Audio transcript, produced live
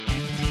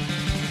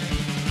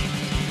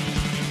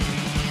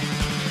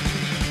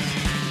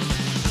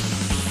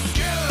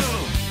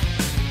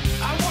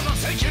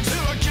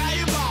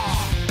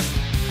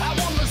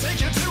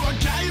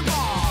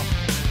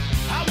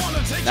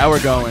Now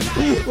we're going.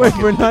 Wait,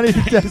 we're not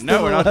even testing.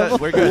 No, we're not. the level?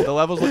 We're good. The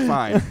levels look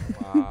fine.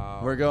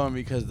 Wow. We're going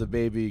because the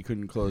baby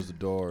couldn't close the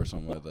door or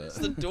something like that.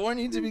 The door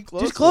needs to be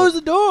closed. Just close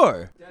the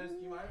door.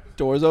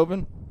 Doors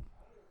open.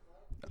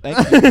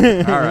 Thank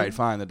you. All right,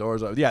 fine. The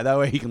door's open. Yeah, that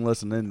way he can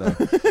listen in, though.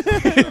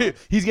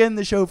 He's getting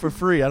the show for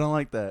free. I don't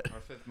like that.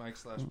 Our fifth mic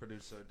 /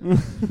 producer.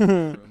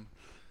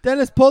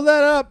 Dennis, pull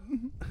that up.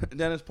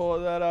 Dennis, pull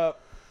that up.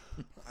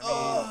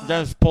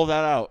 Dennis, pull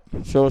that out.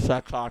 Show us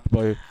that cock,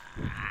 boy.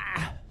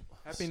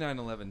 Happy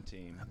 9/11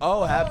 team.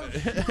 Oh,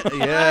 happy.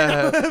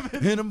 Yeah.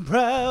 And I'm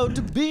proud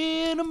to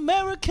be an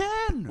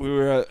American. We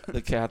were at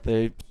the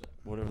Cathay,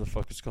 whatever the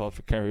fuck it's called,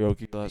 for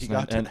karaoke last He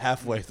night. got to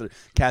halfway through.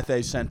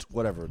 Cathay Center,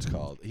 whatever it's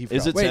called.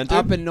 Is it Wait, Center?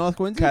 up in North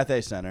Quincy?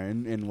 Cathay Center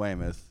in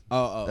Weymouth.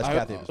 Oh. That's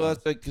Cathay. So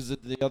that's because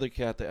the other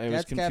Cathay. I was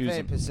That's Cafe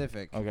confusing.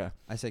 Pacific. Okay.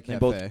 I said They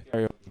both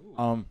Cafe.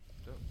 karaoke.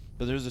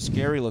 But there's a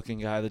scary looking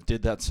guy that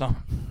did that song.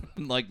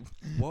 Like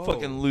Whoa.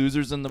 fucking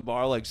losers in the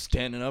bar, like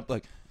standing up,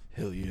 like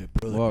hell yeah,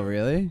 brother. Whoa,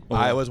 really?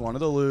 I was one of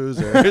the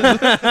losers.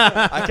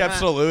 I kept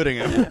saluting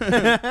him. Was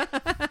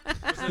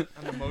it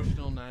an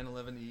emotional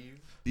 9/11 Eve?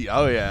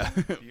 Oh yeah,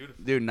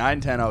 Beautiful. dude.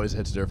 9/10 always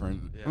hits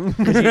different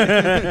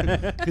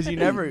Yeah. because you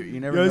never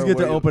You know always get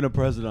to where open a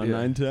present on Yeah.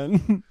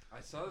 9/10.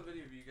 I saw the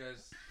video of you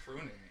guys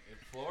pruning. It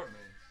floored me.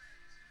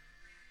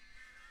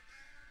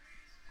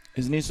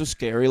 Isn't he so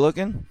scary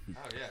looking? Oh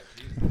yeah,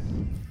 Jesus.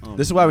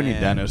 This is why we need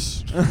man.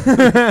 Dennis.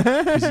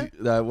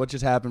 What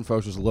just happened,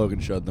 folks, was Logan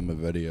showed them a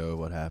video of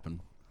what happened.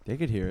 They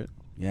could hear it.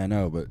 Yeah, I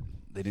know, but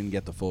they didn't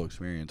get the full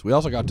experience. We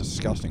also got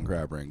disgusting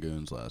crab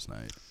rangoons last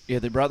night. Yeah,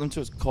 they brought them to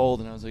us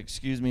cold, and I was like,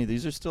 "Excuse me,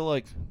 these are still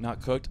like not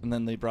cooked." And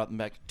then they brought them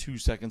back 2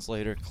 seconds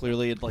later.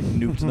 Clearly, it like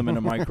nuked them in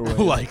a microwave.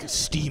 Like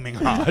steaming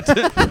hot.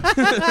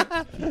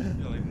 Yeah,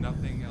 like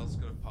nothing else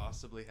could have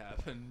possibly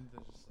happened. They're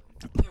just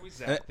like, yeah, we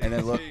zapped And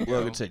then things. Here you go.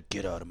 Logan said,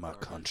 "Get out of my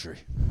country."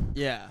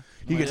 Yeah.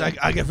 He goes,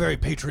 I get very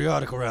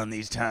patriotic around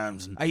these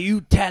times. Are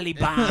you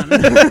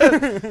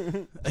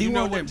Taliban? Do you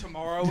know what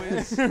tomorrow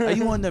is? Are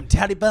you one of them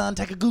Taliban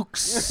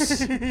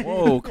takagooks?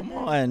 Whoa, come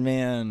on,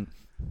 man.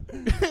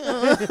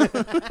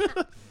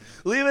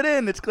 Leave it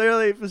in. It's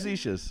clearly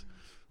facetious.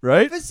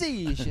 Right?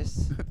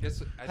 Facetious.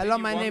 Guess, I think Hello,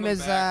 you my won name them is,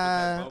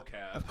 back with that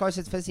vocab. Of course,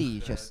 it's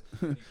facetious.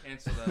 You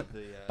canceled out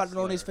the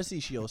Pantalones slur.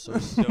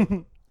 facetiosos. Dope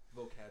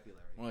vocabulary.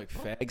 More like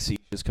fag seat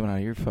just coming out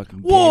of your fucking.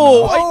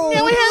 Whoa! Oh,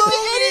 now we have to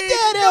edit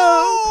that out.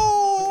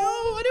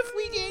 No. What if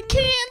we get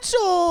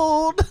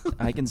canceled?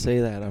 I can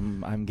say that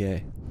I'm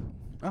gay.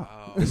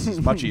 Oh, this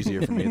is much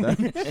easier for me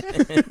then.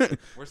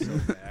 We're so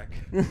back.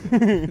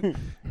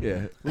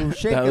 Yeah. We're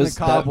shaking That was- the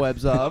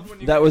cobwebs off. When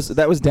you That was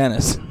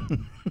Dennis.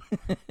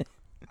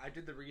 I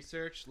did the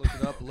research, looked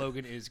it up.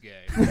 Logan is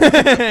gay.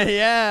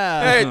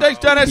 Yeah. Hey, thanks,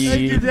 Dennis.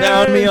 He you,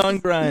 found me Dennis. on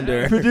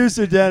Grinder.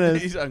 Producer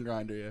Dennis. He's on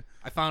Grindr, yeah.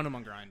 I found him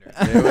on Grindr.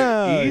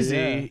 Oh, Easy,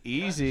 yeah.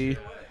 easy.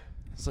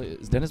 So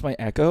is Dennis my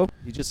echo?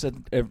 He just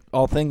said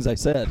all things I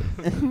said.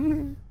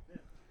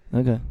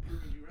 Okay.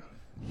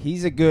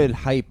 He's a good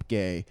hype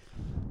gay.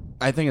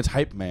 I think it's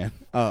hype man.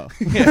 Oh.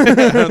 I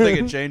don't think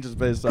it changes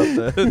based off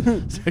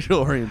the sexual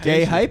orientation.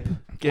 Gay hype?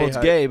 Well, it's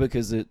hype. gay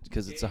because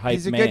it's a hype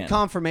He's a man. good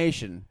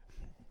confirmation.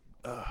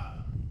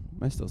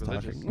 Am I still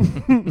Religious.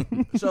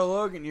 talking? So,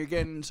 Logan, you're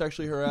getting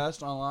sexually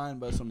harassed online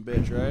by some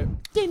bitch, right?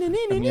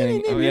 I'm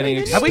getting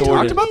Have we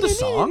talked extorted. about the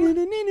song? When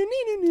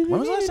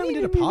was the last time we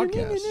did a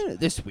podcast?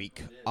 This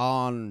week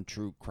on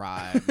True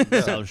Crime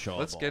Social.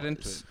 Let's get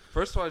into it.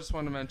 First of all, I just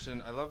want to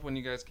mention, I love when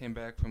you guys came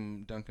back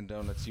from Dunkin'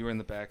 Donuts. You were in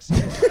the back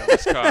seat of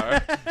this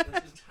car.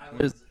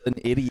 There's an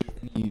idiot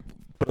and he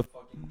put a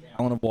fucking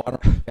gallon of water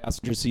on the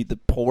passenger seat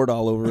that poured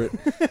all over it.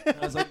 And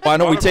I was like, why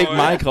don't we take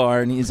my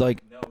car? And he's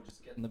like, no,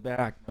 just get in the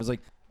back. I was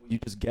like, will you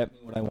just get me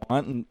what I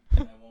want and I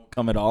won't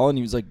come at all? And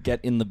he was like, get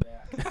in the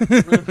back.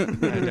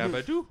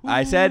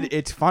 I said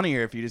it's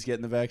funnier if you just get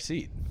in the back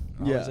seat.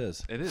 Yeah. Always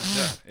is. It is,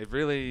 yeah. It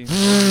really,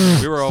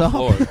 we were all Stop.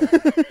 floored.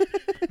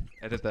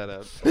 Edit that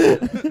out.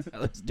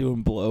 Alex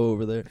doing blow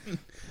over there.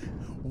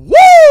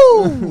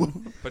 Woo!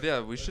 But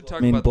yeah, we should talk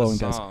I mean, about the blowing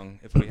guys. song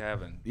if we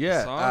haven't. The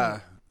Yeah.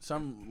 song,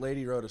 Some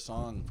lady wrote a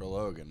song for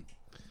Logan.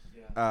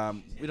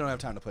 We don't have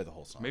time to play the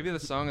whole song. maybe the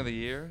song of the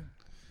year.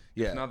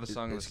 Yeah. not the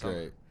song of the it's summer.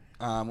 great.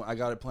 I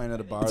got it playing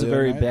at a bar. It's the a other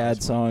very night.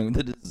 bad song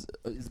that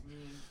is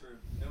mean for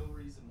no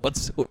reason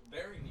whatsoever.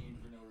 Very mean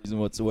for no reason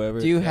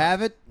whatsoever. Do you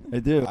have it? I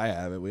do. I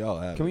have it. We all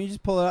have Can it. we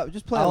just pull it up?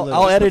 Just play a I'll- little.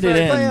 I'll Just edit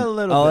it play in. a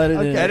little I'll bit. edit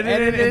it in. Okay. Edit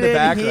it in the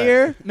background.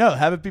 here. No,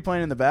 have it be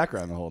playing in the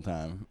background the whole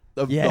time.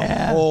 The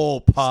Yeah.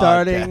 whole podcast.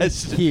 Starting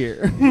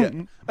here. Yeah.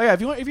 Oh yeah,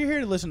 if you're here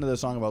to listen to the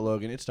song about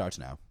Logan, it starts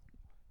now.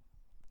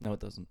 No,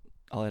 it doesn't.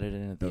 I'll edit it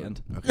in at the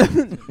end.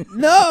 Okay.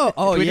 No.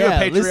 Oh we yeah.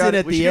 do a Listen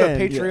at we the should end.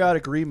 do a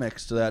patriotic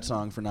remix to that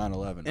song for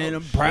 9/11. And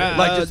I'm shit. proud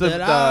like just the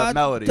that I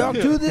melody. talk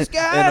to this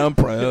guy. And I'm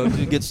proud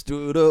to get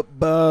stood up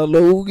by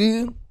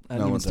Logan. I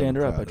didn't even one's stand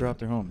ever her up. proud I of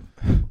dropped her home.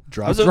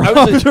 Drop. I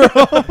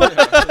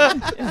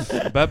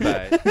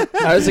Bye-bye.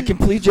 I was a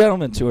complete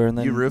gentleman to her, and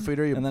then You roofied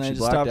her. and then I she just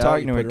blacked stopped out,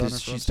 talking you to her put on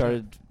because she front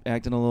started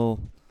acting a little.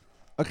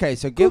 Okay,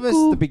 so give us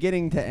the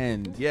beginning to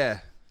end. Yeah.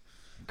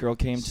 Girl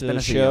came to Spin the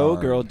us a show.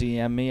 yarn. Girl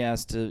DM'd me,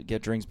 asked to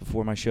get drinks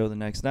before my show the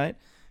next night.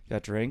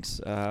 Got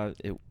drinks.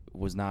 It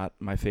was not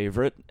my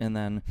favorite. And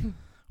then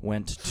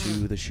went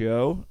to the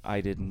show.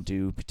 I didn't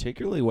do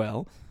particularly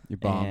well. You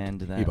bombed.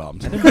 And then He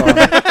bombed. I didn't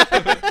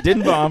bomb.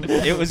 Didn't bomb.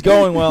 It was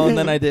going well, and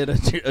then I did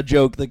a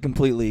joke that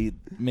completely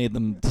made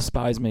them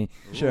despise me.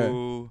 Sure.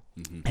 Ooh.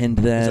 Mhm. And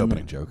His then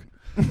opening joke.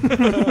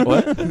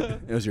 what?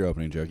 It was your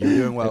opening joke. You were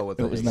doing well with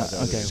It it. was not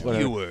okay.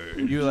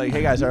 Whatever. You were like,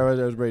 hey guys, how was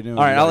everybody doing?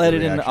 All right, You I'll got a good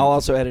edit in. reaction. I'll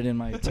also edit in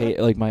my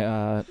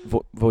my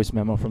voice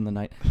memo from the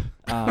night.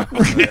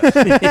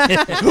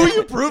 Who are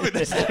you proving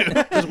this to?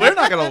 Because we're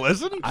not gonna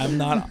listen. I'm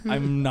not. I'll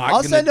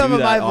gonna send do over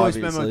that, my voice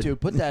memo obviously. too.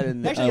 Put that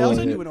in there. Actually, I I'll will.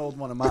 send you an old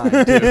one of mine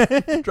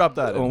too. Drop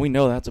that. Well, in. we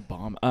know that's a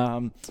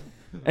bomb.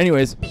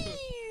 Anyways,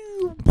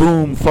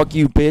 boom, fuck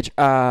you, bitch.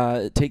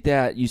 Take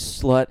that, you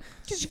slut.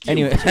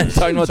 Anyway,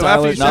 talking about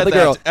Tyler, not the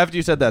girl. After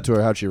you said that to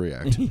her, how'd she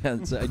react?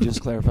 Yeah, so I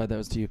just clarified that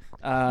was to you.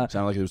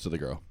 Sounded like it was to the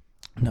girl.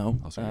 No.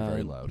 Also, you're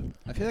very loud.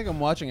 I feel like I'm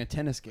watching a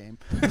tennis game.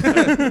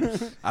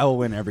 I will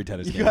win every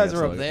tennis You game. guys against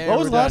are up Logan. there, What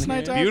was we're last down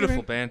night's here. argument?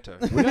 Beautiful banter.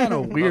 We got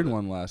a weird Love it.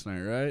 one last night,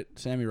 right?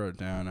 Sammy wrote it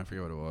down. I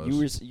forget what it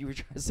was. You were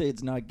trying to say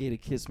it's not gay to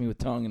kiss me with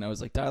tongue, and I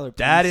was like, Tyler,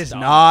 That please is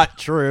stop. not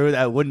true.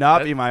 That would not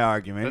That- be my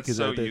argument. That's 'cause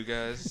so I think- you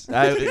guys.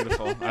 That- That's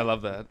beautiful. I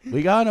love that.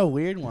 We got in a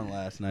weird one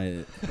last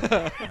night.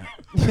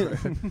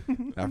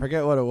 I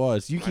forget what it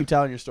was. You keep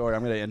telling your story.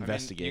 I'm gonna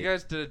investigate. You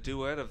guys did a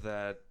duet of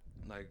that,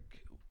 like,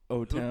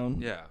 O-Town.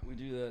 yeah. We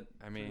do that.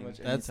 I mean, pretty much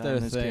That's anytime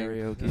their there's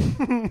thing.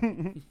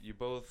 karaoke. you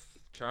both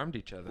charmed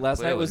each other. Last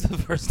night clearly. was the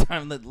first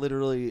time that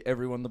literally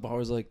everyone in the bar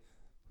was like,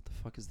 "What the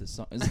fuck is this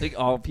song?" It's like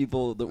all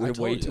people that I were told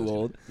way you too this.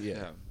 old.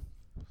 Yeah.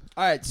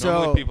 All right, so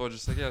Normally people are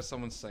just like, yeah,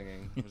 someone's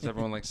singing. Was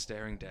everyone like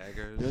staring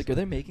daggers? You're like, are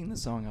they making the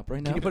song up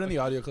right now? Can you put in the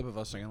audio clip of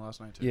us singing last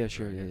night too? Yeah,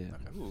 sure, yeah.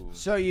 Okay. Ooh.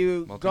 so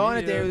you go on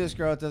a date Multimedia. with this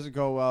girl. It doesn't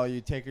go well. You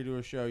take her to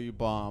a show. You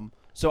bomb.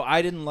 So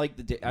I didn't like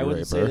the date. I You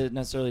wouldn't say raper. that it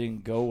necessarily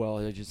didn't go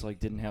well. I just like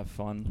didn't have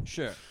fun.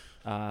 Sure.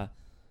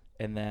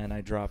 And then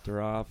I dropped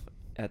her off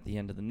at the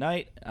end of the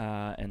night.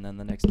 And then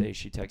the next day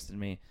she texted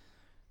me,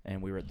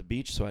 and we were at the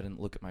beach, so I didn't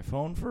look at my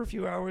phone for a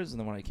few hours. And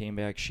then when I came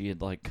back, she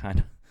had like kind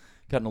of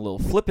gotten a little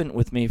flippant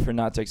with me for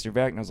not texting her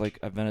back. And I was like,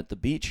 I've been at the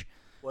beach.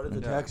 What did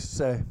the Yeah. text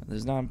say? This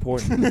is not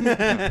important.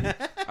 I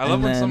love And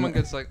when then- someone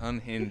gets like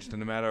unhinged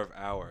in a matter of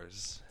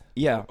hours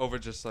Yeah. over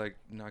just like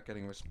not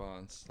getting a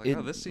response. Like, It-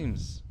 oh, this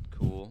seems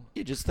cool.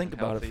 You just think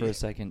about it for Healthy. a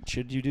second.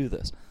 Should you do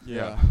this?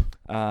 Yeah.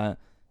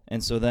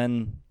 And so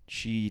then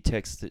she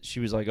texted.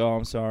 She was like, "Oh,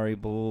 I'm sorry,"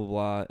 blah blah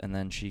blah. And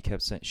then she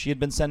kept saying she had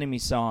been sending me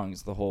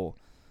songs the whole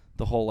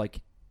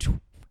like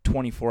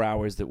 24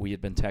 hours that we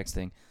had been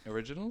texting.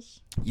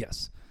 Originals?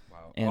 Yes.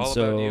 Wow. And All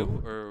so- about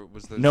you, or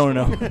was there? No,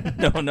 just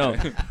no, one? no,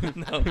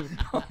 no.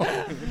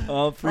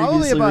 All Probably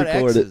previously about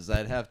recorded. exes.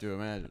 I'd have to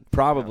imagine.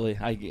 Probably.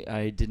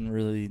 I didn't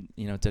really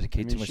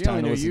dedicate too much she time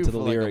only to knew listen you to the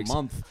for lyrics. like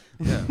a month.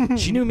 Yeah.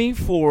 She knew me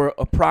for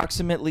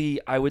approximately,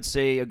 I would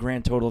say, a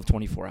grand total of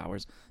 24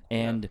 hours,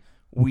 and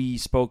we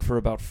spoke for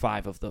about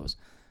 5 of those.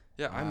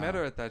 Yeah, I met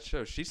her at that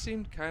show. She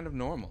seemed kind of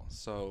normal.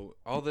 So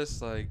all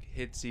this like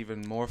hits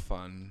even more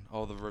fun.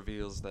 All the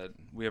reveals that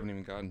we haven't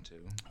even gotten to.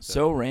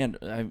 So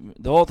random.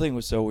 The whole thing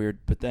was so weird.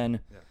 But then,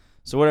 Yeah.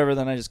 so whatever.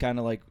 Then I just kind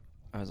of like,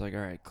 I was like, all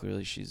right,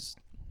 clearly she's,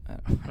 I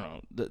don't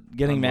know,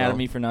 getting mad Unwell. at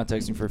me for not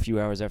texting for a few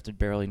hours after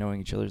barely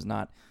knowing each other is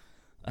not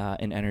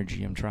an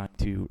energy I'm trying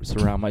to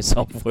surround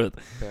myself with.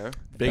 Fair.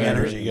 Big Uh,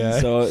 energy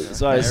guy. So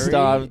I Very-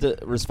 stopped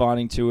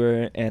responding to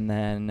her, and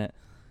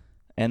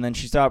then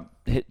she stopped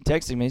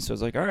texting me. So I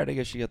was like, all right, I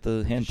guess she got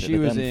the hint. She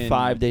But was then in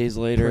 5 days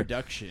later.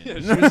 Production.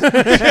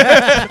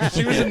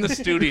 She was in the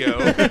studio.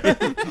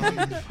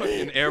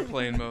 Fucking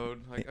airplane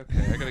mode. Like,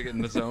 okay, I gotta get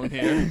in the zone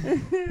here.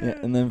 Yeah,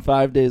 and then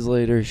 5 days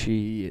later,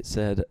 she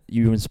said,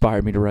 "You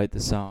inspired me to write the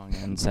song,"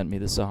 and sent me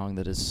the song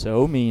that is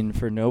so mean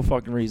for no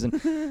fucking reason.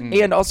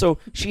 Mm. And also,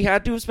 she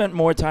had to have spent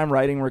more time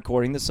writing and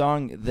recording the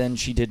song than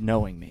she did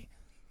knowing me.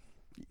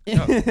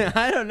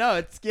 I don't know.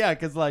 It's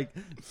because like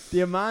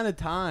the amount of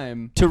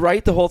time. To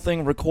write the whole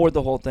thing, record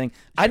the whole thing.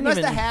 I I must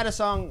didn't have even. had a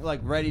song like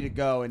ready to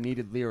go and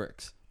needed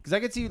lyrics. Because I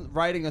could see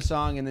writing a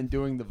song and then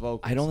doing the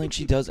vocals. I don't think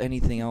she does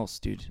anything else,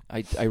 dude.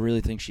 I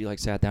really think she like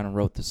sat down and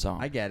wrote the song.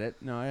 I get it.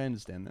 No, I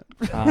understand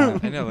that.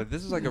 I know, like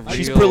this is like a real.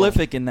 She's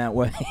prolific in that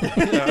way.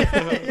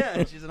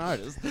 Yeah, she's an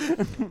artist.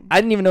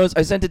 I didn't even know.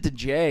 I sent it to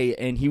Jay,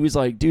 and he was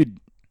like, "Dude,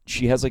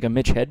 she has like a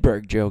Mitch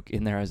Hedberg joke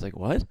in there." I was like,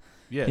 "What?"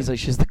 Yeah. He's like,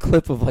 "She's the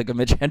clip of like a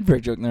Mitch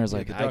Hedberg joke," and I was Yeah,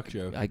 like, the I, duck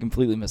joke. I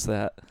completely missed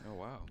that. Oh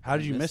wow. How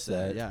did you miss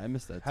that? Yeah, I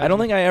missed that. I don't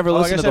think I ever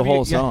listened to the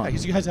whole song. I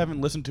guess you guys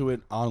haven't listened to it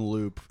on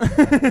loop for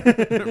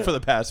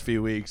the past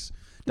few weeks,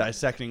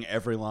 dissecting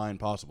every line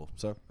possible.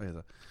 So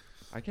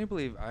I can't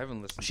believe I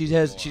haven't listened. she to it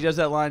has in a she while. does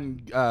that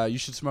line. You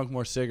should smoke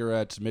more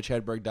cigarettes. Mitch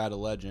Hedberg died a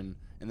legend,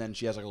 and then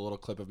she has like a little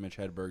clip of Mitch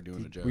Hedberg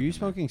doing a joke. Were you in there.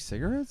 smoking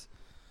cigarettes?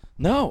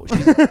 No,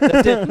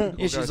 that didn't- yeah,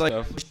 Cool she's guy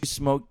like, stuff. she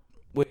smoked.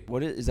 Wait,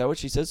 what is that? What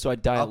she says? So I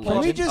die a I'll pull Can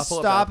up we legend. I'll just pull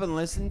up stop that. and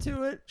listen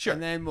to it? Sure.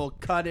 And then we'll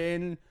cut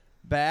in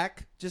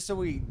back just so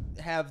we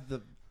have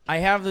the.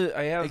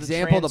 I have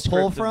Example the to pull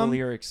transcript of from? the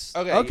lyrics.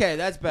 Okay,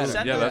 that's better.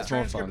 Send Yeah, the that's more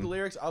transcript fun. of the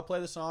lyrics. I'll play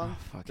the song,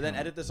 fuck but then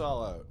hell. edit this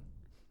all out.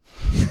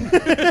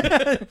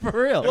 For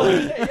real.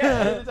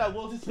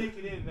 We'll just take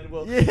it in, and then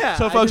we'll. Yeah.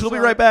 So, I folks, just we'll be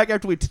want- right back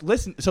after we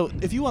listen. So,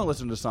 if you want to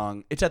listen to the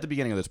song, it's at the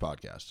beginning of this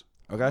podcast.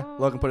 Okay,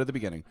 Logan, put it at the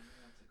beginning.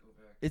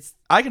 It's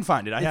I can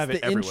find it. I it's have the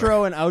it everywhere.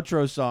 intro and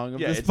outro song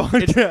of Yeah, this it's-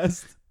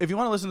 podcast. If you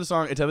want to listen to the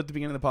song, it's at the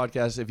beginning of the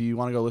podcast. If you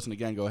want to go listen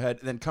again, go ahead.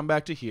 And then come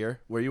back to here,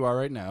 where you are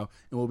right now,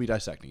 and we'll be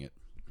dissecting it.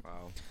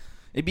 Wow.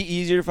 It'd be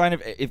easier to find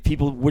if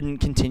people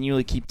wouldn't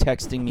continually keep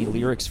texting me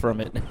lyrics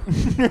from it.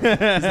 'Cause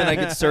then I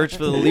could search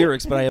for the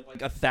lyrics, but I have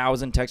like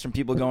 1,000 texts from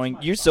people going,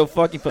 "You're so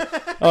fucking."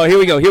 Oh, here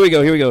we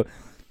go.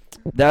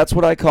 That's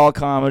what I call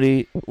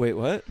comedy. Wait,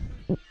 what?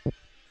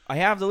 I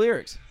have the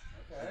lyrics.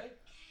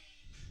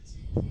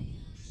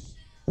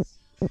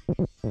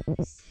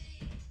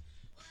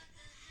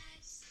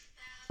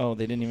 Oh,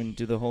 they didn't even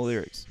do the whole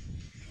lyrics.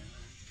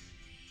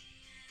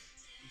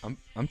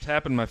 I'm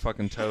tapping my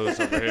fucking toes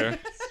over here.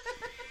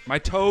 My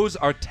toes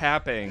are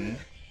tapping.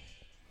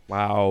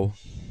 Wow.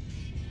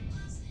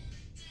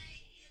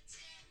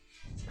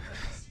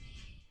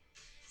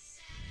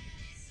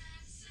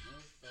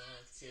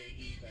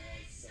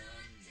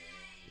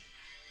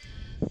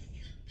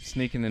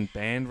 Sneaking in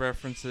band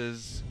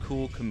references,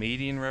 cool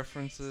comedian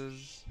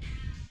references.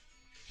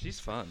 She's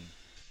fun.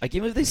 I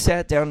can't believe they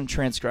sat down and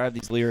transcribed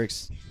these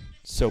lyrics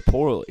so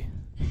poorly.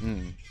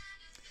 Mm.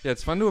 Yeah,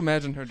 it's fun to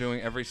imagine her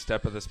doing every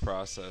step of this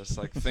process,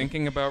 like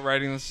thinking about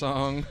writing the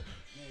song,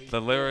 the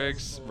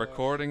lyrics,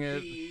 recording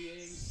it.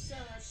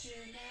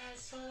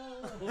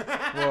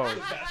 Whoa.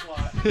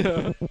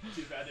 Too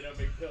bad they don't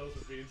make pills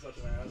for being such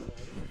an asshole.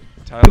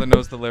 Tyler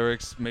knows the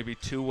lyrics maybe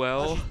too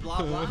well.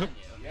 Blah blah.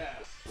 Yeah.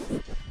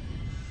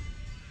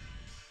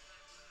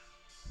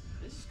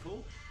 This is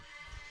cool.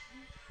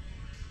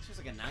 This feels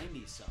like a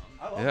 '90s song.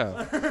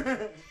 Yeah.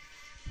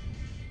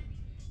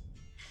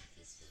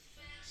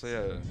 So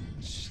yeah,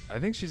 I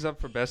think she's up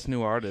for Best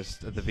New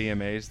Artist at the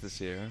VMAs this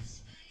year,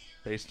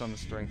 based on the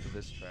strength of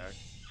this track.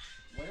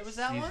 What was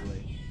that one?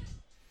 Easily.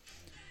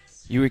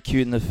 You were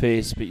cute in the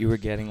face, but you were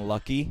getting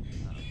lucky.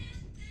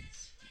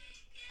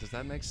 Does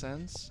that make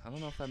sense? I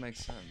don't know if that makes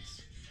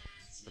sense,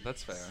 but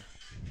that's fair.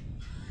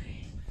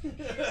 She's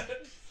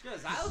got a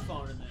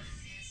xylophone in there.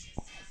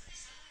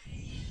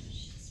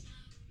 She's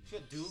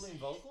got dueling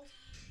vocals.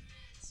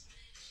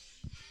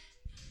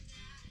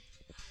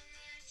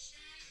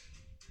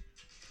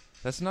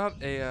 That's not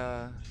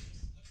a.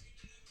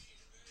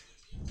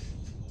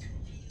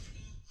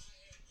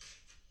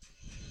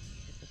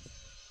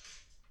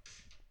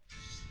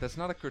 That's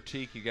not a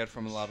critique you get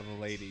from a lot of the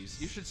ladies.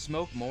 You should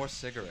smoke more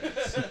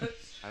cigarettes.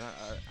 I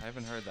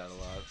haven't heard that a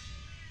lot.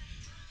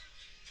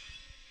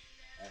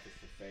 F is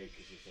for fake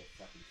because you're so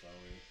fucking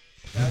sorry.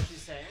 Is that what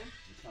she's saying?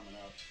 It's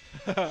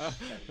coming up.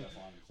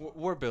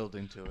 We're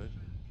building to it.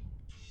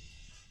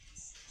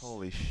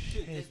 Holy Dude,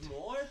 shit! there's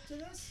more to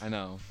this? I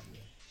know.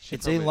 She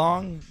It's a probably-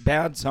 long,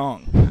 bad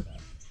song.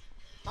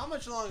 How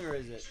much longer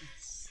is it?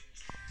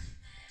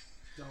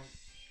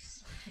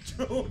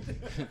 Don't.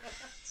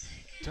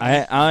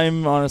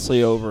 I'm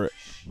honestly over it.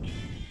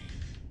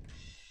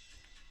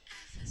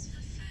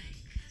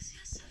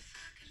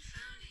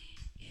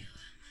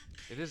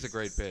 It is a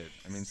great bit.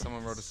 I mean,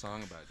 someone wrote a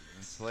song about you.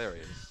 It's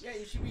hilarious. Yeah,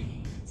 you should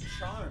be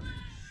charmed.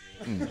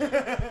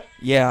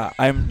 Yeah,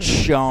 I'm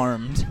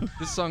charmed.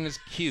 This song is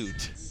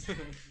cute.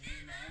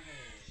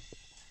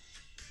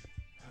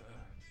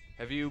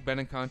 Have you been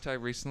in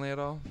contact recently at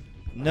all?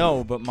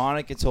 No, but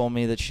Monica told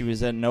me that she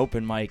was at an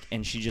open mic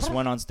and she just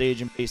went on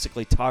stage and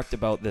basically talked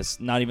about this.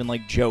 Not even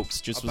like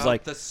jokes, just was About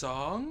like the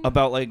song?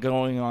 about like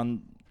going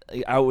on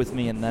out with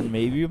me and then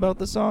maybe about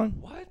the song.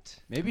 What?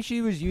 Maybe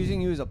she was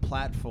using you as a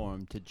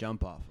platform to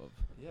jump off of.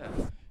 Yeah.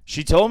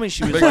 She told me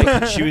she was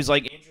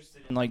like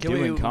interested in like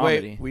doing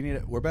comedy. Wait, we need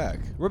it. We're back.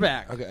 We're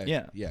back. Okay.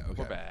 Yeah. Yeah. Okay.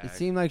 We're back. It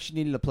seemed like she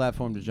needed a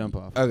platform to jump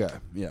off. Okay.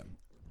 Yeah.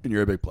 And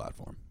you're a big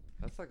platform.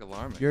 That's like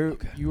alarming.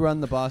 You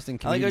run the Boston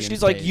I like comedian how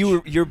she's like,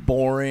 page. you're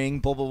boring,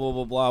 blah blah blah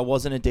blah blah.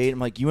 Wasn't a date. I'm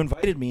like, you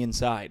invited me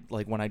inside.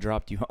 Like when I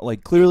dropped you,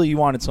 like clearly you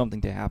wanted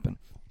something to happen.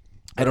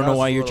 I don't know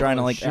why you're trying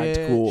to like act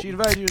shit. cool. She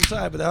invited you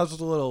inside, but the house was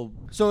a little.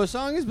 So a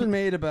song has been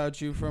made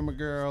about you from a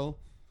girl,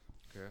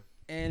 Okay.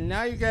 and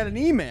now you got an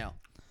email.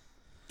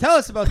 Tell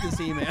us about this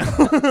email.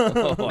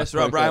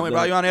 Mr. O'Brien, we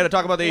brought you on here to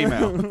talk about the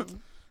email.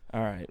 All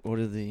right, what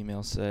did the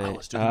email say?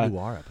 Let's do the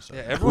noir episode.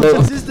 Yeah,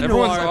 everyone's, This is the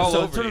everyone's noir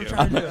all episode. over That's what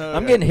I'm you. trying to-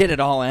 I'm getting hit at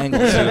all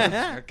angles.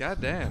 here.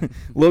 God damn.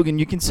 Logan,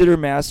 you consider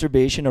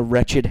masturbation a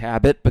wretched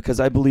habit? Because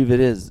I believe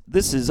it is.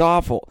 This is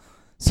awful.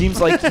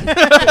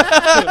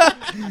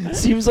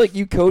 Seems like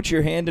you coach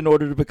your hand in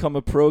order to become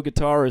a pro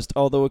guitarist,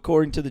 although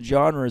according to the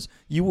genres,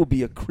 you will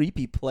be a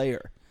creepy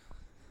player.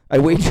 I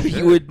wager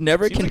you would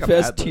never Seems like a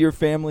confess bad to look. your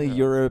family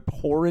your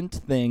abhorrent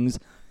things.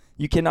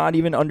 You cannot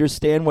even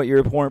understand what your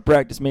abhorrent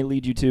practice may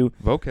lead you to.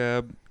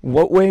 Vocab.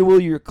 What way will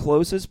your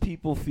closest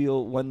people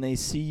feel when they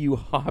see you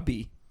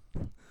hobby?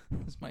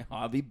 It's my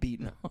hobby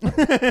beating up.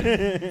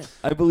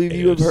 I believe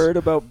you have heard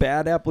about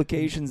bad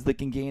applications that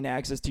can gain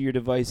access to your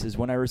devices.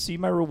 When I receive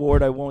my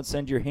reward, I won't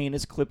send your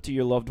heinous clip to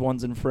your loved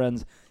ones and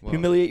friends. Whoa.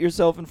 Humiliate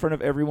yourself in front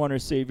of everyone or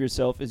save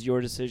yourself is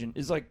your decision.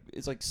 It's like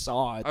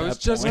Saw at I was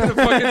that just point.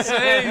 gonna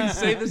fucking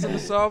say this in the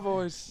Saw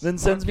voice. Then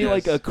sends me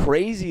like Yes. a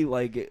crazy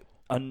like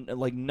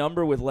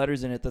number with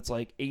letters in it that's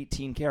like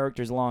 18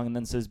 characters long, and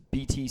then says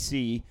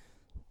BTC,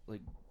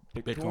 like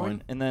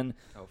Bitcoin. And then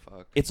Oh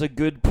fuck. it's a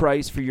good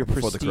price for your For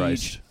the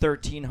prestige, Christ.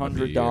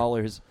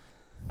 $1,300.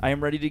 I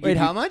am ready to give Wait, you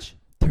how much?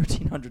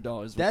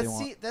 $1,300.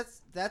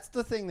 That's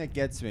the thing that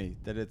gets me.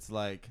 That it's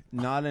like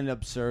not an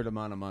absurd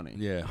amount of money.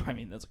 Yeah. I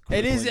mean, that's a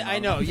It is. crippling I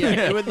amount know. of Yeah,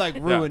 money. it would like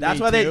ruin. That's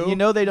me why they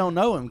too. they don't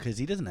know him because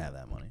he doesn't have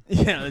that money.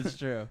 Yeah, that's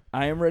true.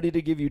 I am ready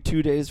to give you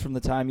 2 days from the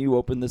time you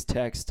open this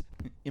text.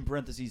 In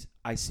parentheses,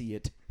 I see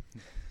it.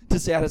 To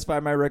satisfy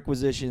my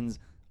requisitions.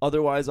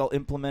 Otherwise, I'll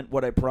implement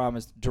what I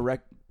promised.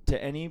 Direct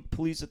to any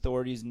police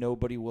authorities.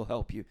 Nobody will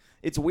help you.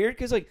 It's weird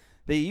because like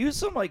they use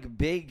some like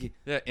big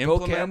vocab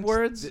Implement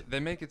words. They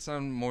make it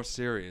sound more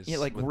serious. Yeah,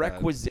 like with that.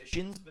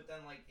 requisitions, but then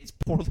like it's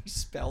poorly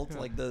spelled.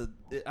 Like I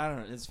don't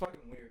know. It's fucking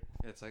weird.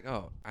 It's like,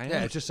 oh, I Yeah,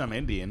 am. it's just some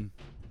Indian.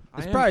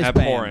 It's I am probably spam.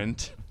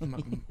 abhorrent.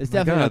 It's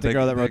definitely not the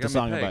girl that they wrote the got me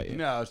song pegged. about you.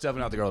 No, it's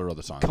definitely not the girl that wrote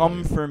the song.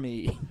 Come for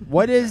me.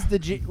 What is the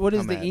what is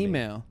Come the at me.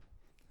 email?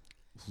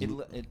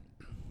 It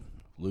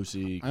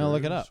Lucy. I'm gonna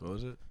look it Cruz? up. What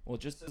was it? well,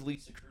 it just says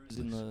Lisa Cruz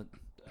in the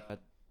like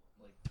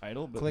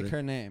title, but Click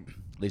her name.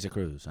 Lisa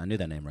Cruz. I knew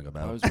that name rang a I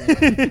bell. was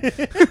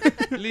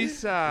Lisa.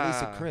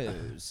 Lisa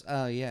Cruz.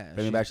 Oh yeah. Bring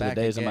me she's back to the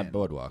days on my again.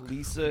 boardwalk.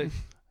 Lisa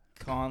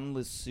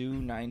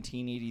Conlisue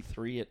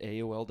 1983 at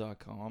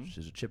AOL.com.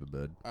 She's a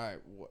chipperbud. All right.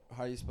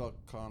 How do you spell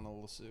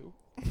Connell Sue?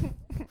 What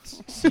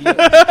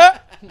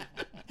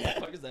the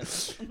fuck is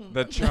that?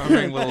 The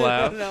charming little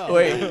laugh. No.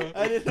 Wait.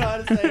 I didn't know how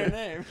to say her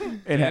name.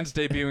 Dan's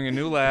debuting a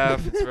new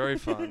laugh. It's very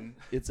fun.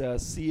 It's CON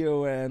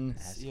C-O-N.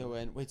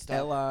 Wait,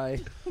 stop.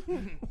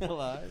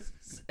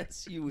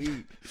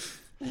 LISUE.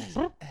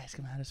 Ask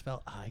him how to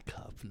spell I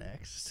cup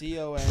next.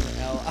 C-O-N-L-I-S-S-U-E.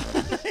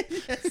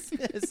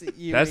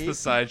 That's the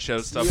sideshow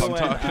stuff I'm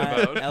talking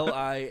about.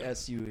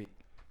 LISUE.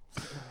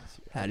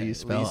 How do you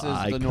spell Lisa's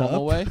I the cup?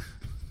 normal way.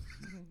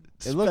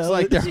 It looks Spell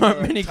like it. there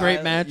aren't many great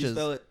You matches.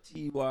 spell it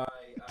TYISGAY.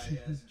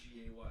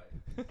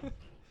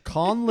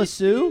 Con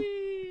Lassou?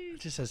 It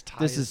just says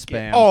This is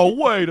spam. Oh,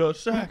 wait a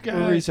second.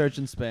 We're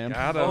researching spam.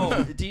 Got him.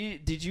 Oh,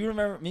 did you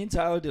remember? Me and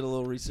Tyler did a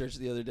little research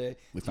the other day.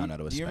 We found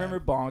out it was Do you spam. remember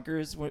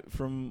Bonkers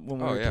from when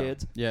we Oh, were yeah.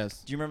 kids?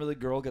 Yes. Do you remember the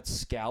girl got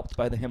scalped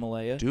by the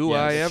Himalaya? Do Yes.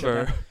 I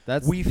ever?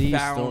 That's We the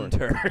found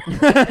story. her.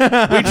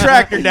 We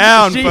tracked her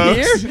down, She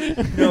folks. here?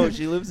 No,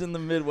 she lives in the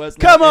Midwest.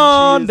 Come now,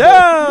 on and she is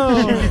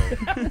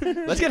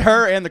down. Let's get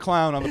her and the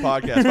clown on the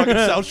podcast. Fucking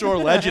South Shore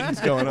legends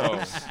going on.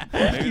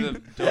 Oh, maybe the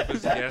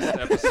dopest guest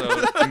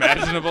episode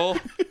imaginable.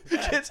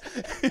 Just-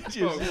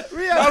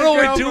 Not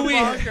only do we,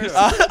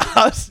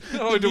 us,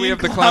 not only do we me have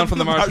the and clown from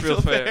the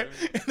Marshfield Fair,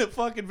 and the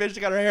fucking bitch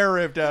got her hair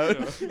ripped out,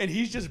 and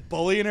he's just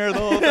bullying her the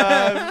whole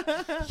time.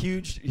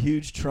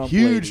 huge Trump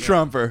Huge lady. Oh,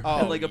 Trumper.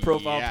 Had like a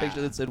profile yeah.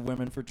 picture that said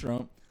 "Women for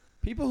Trump."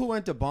 People who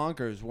went to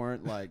Bonkers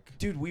weren't like.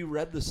 Dude, we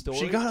read the story.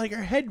 She got like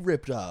her head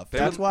ripped off. they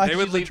That's would, why they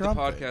would she's a leave the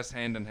Trumper. podcast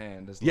hand in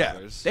hand as Yeah,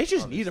 lovers. they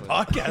just need a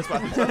obviously. podcast by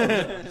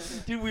themselves.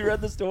 Dude, we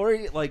read the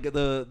story, like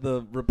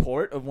the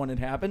report of when it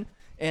happened,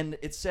 and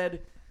it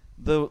said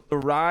the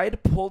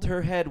ride pulled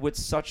her head with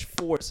such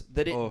force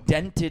that it Oh.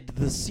 dented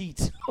the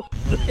seat. of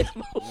the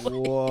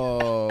Himalaya.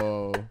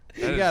 Whoa.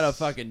 She That got a is-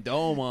 fucking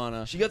dome on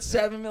her. She got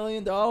 $7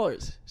 million.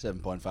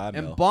 7.5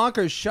 And mil.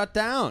 Bonkers shut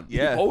down.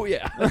 Yeah. Oh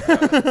yeah,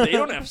 they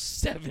don't have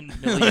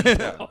 $7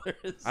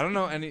 million. I don't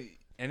know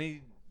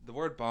any. The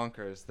word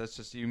bonkers. That's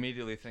just you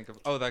immediately think of.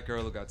 Oh, that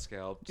girl who got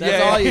scalped. That's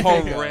Yeah, all you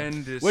think of.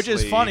 Horrendously. Which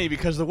is funny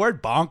because the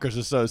word bonkers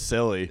is so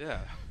silly. Yeah.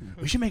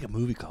 We should make a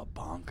movie called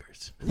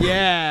Bonkers.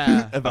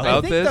 Yeah. About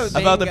I think this?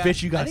 main About the guy-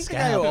 bitch you got I think the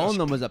guy who scalped. owned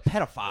them was a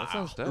pedophile. That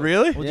sounds dope.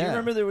 Really? Well, do you Yeah.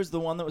 remember there was the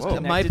one that was It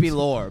connected? might be to-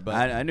 lore, but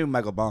I knew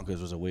Michael Bonkers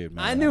was a weird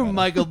man. I knew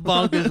Michael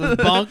Bonkers was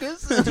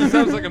bonkers. It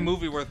sounds like a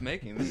movie worth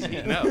making. This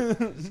is, no.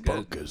 It's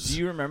good. Bonkers. Do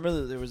you remember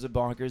that there was a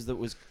Bonkers that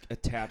was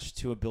attached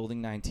to a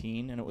building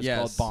 19, and it was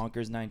Yes. called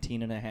Bonkers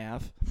 19 and a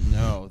half?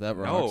 No, that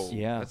rocks. No.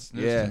 Yeah. That's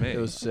news Yeah, to me. it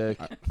was sick.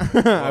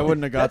 I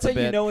wouldn't have got That's the how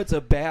bit. you know it's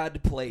a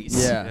bad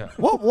place. Yeah. Yeah.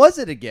 What was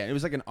it again? It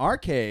was like an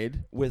arcade.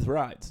 With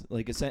rides,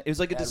 like it was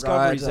like a Had Discovery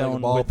rides, like a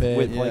Zone ball with, pit,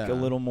 with like yeah. a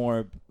little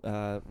more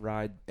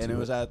ride. And to it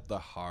was at the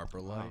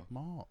Harbor Light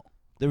Mall.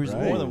 There was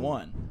Right. more than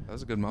one. That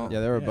was a good mall. Yeah,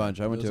 there were a Yeah,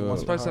 bunch. I went there to. was A, one I'm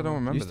surprised I don't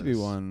remember used to be this.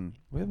 one.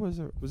 Where was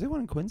there? Was there one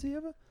in Quincy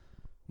ever?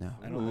 No.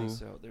 I don't think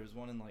so. There was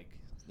one in like.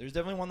 There's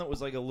definitely one that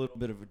was like a little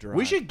bit of a drive.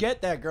 We should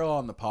get that girl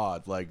on the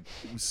pod. Like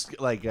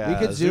we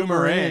could zoom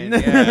her in.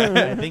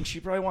 Yeah. I think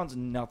she probably wants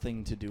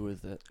nothing to do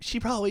with it.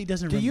 She probably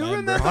doesn't Do you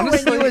remember. remember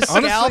Honestly- when you were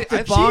honestly, scalped I-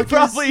 at she She Bonkers?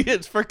 probably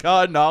has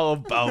forgotten all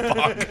about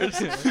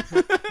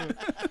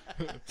Bonkers.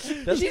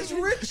 She's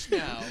rich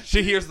now.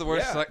 She hears the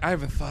words. She's like, I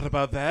haven't thought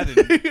about that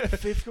in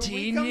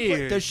 15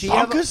 years. Does she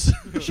have?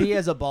 Bonkers? She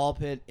has a ball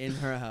pit in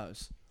her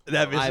house.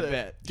 That'd be I sick.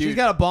 bet. Dude. She's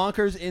got a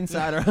bonkers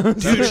inside her house.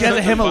 Dude, she has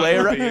a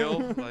Himalaya ride.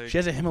 Reveal, like- She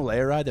has a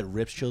Himalaya ride that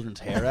rips children's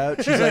hair out.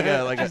 She's like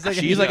a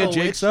She's like a witch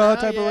jigsaw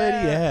now, type of lady.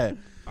 Yeah.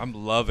 I'm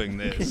loving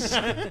this.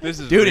 This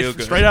is Dude, real it's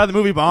good. straight out of the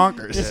movie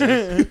Bonkers.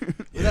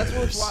 Well, that's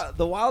what's wild.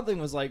 The wild thing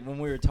was like when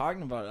we were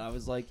talking about it, I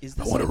was like, "Is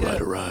this I want like to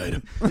ride a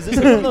ride. Is this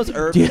like one of those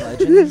urban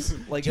legends?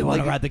 Like, Do you like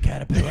want to ride the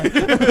caterpillar?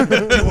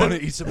 Do you want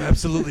to eat some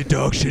absolutely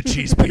dog shit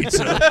cheese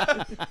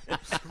pizza?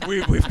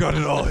 We've got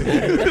it all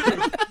here.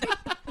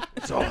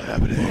 It's all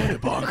happening in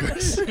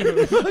Bonkers.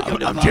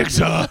 I'm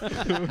Jigsaw.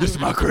 This is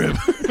my crib.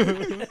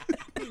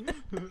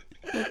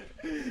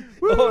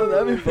 Oh,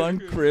 that'd be fun.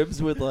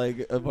 Cribs with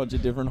like a bunch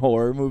of different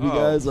horror movie Oh,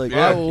 guys. Like,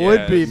 yeah. That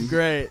would be Yes.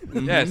 great.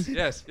 Yes,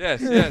 yes, yes,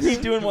 He's yes.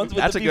 doing ones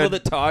with That's the a people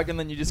good- that talk, and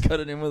then you just cut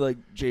it in with like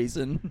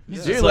Jason.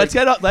 He's Dude, just let's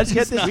like,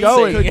 get this not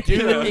going. saying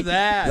Do anything.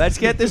 that. Let's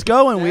get this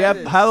going. We That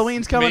have is-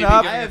 Halloween's coming Maybe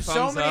up. give I it a have so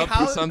thumbs many up or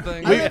houses.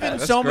 something. I live in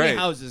That's so many great.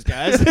 houses,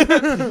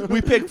 guys.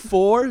 We picked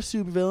 4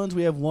 supervillains.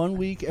 We have 1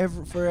 week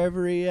for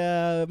every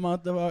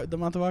month of the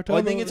month of October.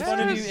 Well, I think it's fun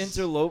if you Yes.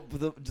 interlope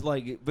with the,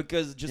 like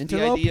because just Interlope?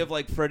 the idea of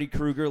like Freddy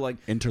Krueger like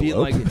Interlope? being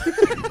like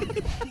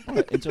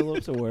What?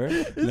 Interlope's a word.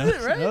 No,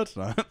 it right? no, it's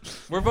not.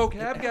 We're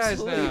vocab guys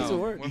Absolutely, now. it's a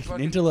word. We're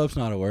fucking- Interlope's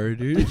not a word,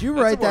 dude. Did you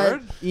That's write a that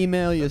word.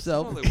 email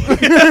yourself?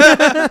 Totally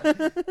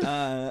a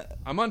word.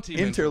 I'm on team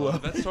Interlope.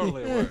 interlope. That's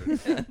totally a word.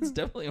 Yeah, it's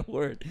definitely a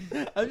word.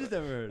 I've just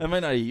never heard. I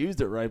might not have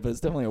used it right, but it's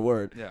definitely a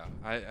word. Yeah,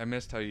 I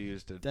missed how you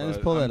used it. Dennis,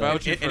 but pull I'm that up.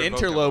 vouching for An vocab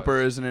interloper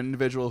wise. is an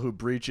individual who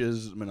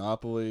breaches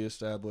monopoly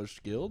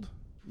established guild.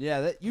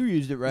 Yeah, that you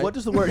used it right. What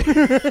does the word?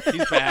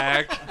 He's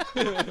back.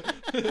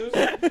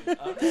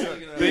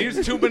 They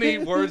use too many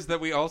words that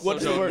we also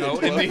What's the don't word? know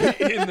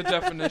in the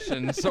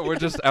definition, so we're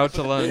just out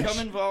to lunch. Become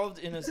involved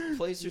in a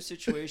place or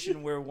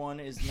situation where one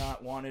is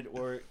not wanted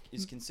or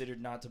is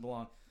considered not to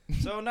belong.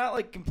 So not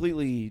like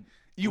completely.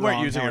 You weren't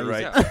wrong using how it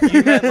I right. used it.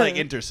 You meant like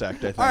intersect,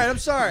 I think. All right, I'm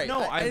sorry. No,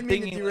 I I'm didn't mean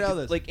to thinking derail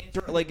this.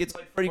 like it's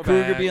like Freddy We're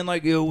Krueger back. being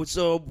like, "Yo, what's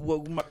up?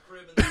 What, my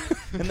crib?"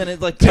 And then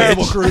it's like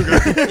Terrible bitch.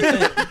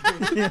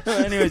 Krueger.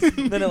 Anyways,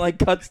 then it like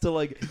cuts to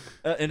like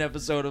an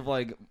episode of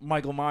like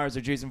Michael Myers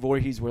or Jason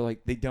Voorhees where like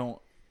they don't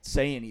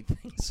say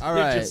anything. So All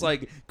they're right. just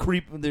like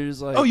creep.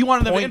 There's like Oh, you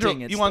wanted them to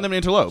pointing and you wanted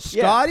them stuff. to interlope.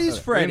 Yeah. Scotty's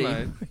They Freddy, might.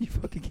 Are you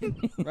fucking kidding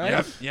me? right?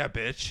 Yeah, yeah,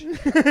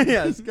 bitch.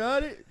 Yeah,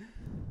 Scotty.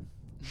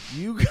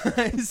 You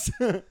guys,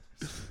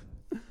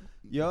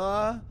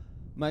 you're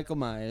Michael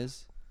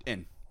Myers.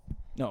 In.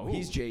 No,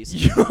 he's Jason.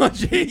 You're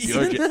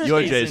Jason.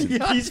 You're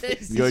Jason. He's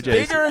Jason. You're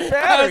Jason. Bigger and I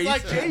badder. was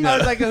like, He's- I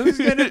was like, who's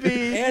gonna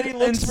be and he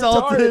looks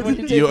insulted? retarded when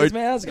you take You're, his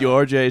mask off.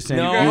 you're Jason.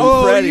 No, You're-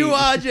 Oh, Freddy. you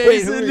are Wait, who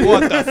Jason. are you?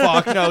 What the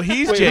fuck? No,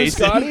 he's Wait, who's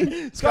Jason.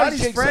 Scotty?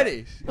 Scotty's Jigsaw.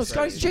 Freddy. No,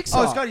 Scotty's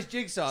Jigsaw. Oh, Scotty's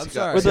Jigsaw. I'm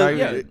sorry. With the-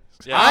 yeah.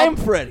 Yeah. I'm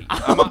Freddy.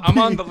 I'm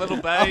on the little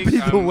bag. be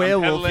the I'm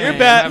werewolf. pedaling You're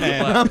and having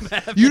Batman. a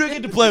blast. You didn't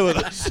get to play with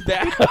us.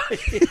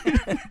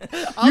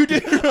 You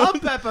did. I'm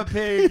Peppa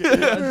Pig.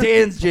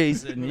 Dan's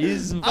Jason.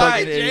 He's fucking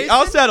right, idiot. Jason.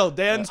 I'll settle.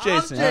 Dan's I'm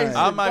Jason. Jason.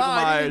 I'm Michael Wow,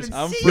 I Myers. didn't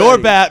I'm even see You're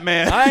Freddy.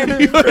 Batman. I'm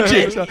You're Freddy.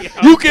 Jason. I'm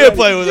You can't Freddy.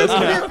 play with us You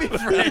now. can't be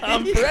Freddy.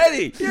 I'm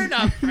Freddy. You're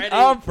not Freddy.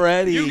 I'm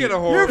Freddy. You get a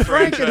horror You're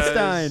franchise.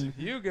 Frankenstein.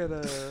 You get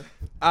a.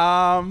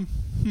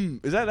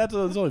 Is that's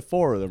there's only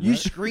 4 of them, You right?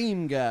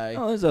 Scream guy.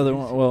 Oh, there's other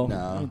one. Well,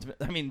 No.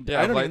 I mean,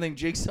 Yeah, I don't like- even think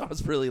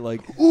Jigsaw's really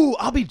like. Ooh,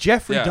 I'll be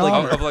Jeffrey Yeah,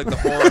 Dahmer. of like the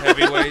horror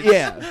heavyweights.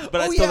 Yeah, but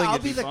I oh still yeah, think I'll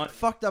it'd be be the fun.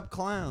 fucked up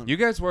clown. You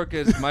guys work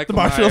as Michael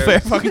Marshall Myers Fair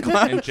fucking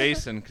clown. and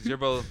Jason because you're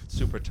both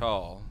super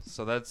tall,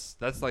 so that's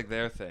like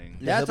their thing.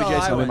 Yeah, That's he'll be all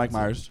Jason. I I'll be went Mike to.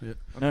 Myers. Yeah.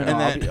 No, Okay. no,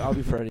 And then- I'll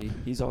be Freddy.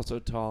 He's also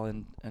tall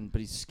and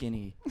but he's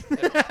skinny.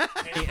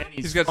 and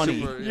He's got funny.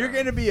 super. You're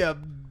gonna be a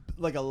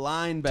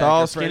linebacker.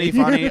 Tall, Freddy.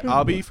 skinny, funny.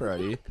 I'll be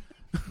Freddy.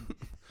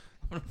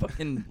 I'm gonna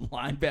fucking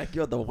lineback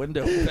you out the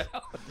window.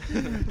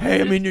 Hey,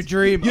 I'm in your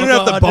dream. You Oh, don't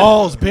have the God.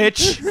 balls,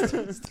 bitch.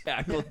 Just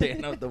tackle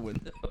Dan out the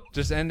window.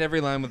 Just end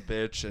every line with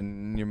bitch,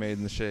 and you're made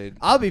in the shade.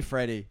 I'll be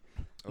Freddy.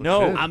 Oh,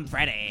 No. shit. I'm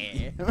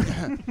Freddy.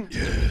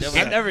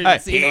 I've never Hey,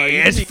 seen.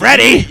 it's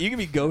Freddy. You can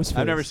be Ghostface.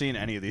 I've never seen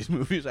any of these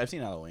movies. I've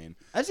seen Halloween.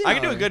 I've seen I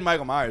can do a Halloween. good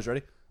Michael Myers.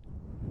 Ready?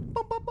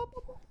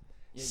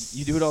 Yeah,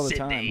 you do it all the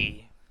time.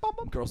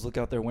 Girls look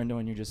out their window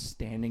and you're just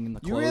standing in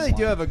the. You really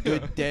do have a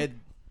good dead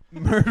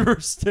murderer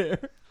stare.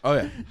 Oh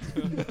yeah.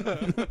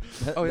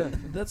 Oh yeah,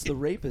 that's the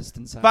rapist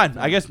inside. Fine.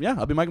 I guess yeah.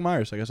 I'll be Michael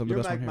Myers. I guess I'm the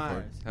You're best Mike one here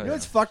Myers. Hell You know yeah.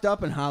 what's fucked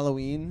up in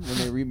Halloween when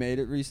they remade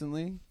it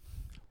recently?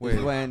 Wait.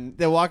 Is when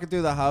they're walking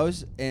through the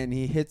house and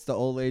he hits the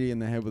old lady in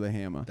the head with a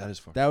hammer. for. That is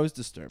fucking. That was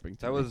disturbing.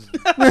 to That me. was.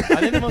 I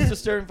think the most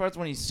disturbing part's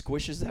when he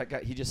squishes that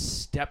guy. He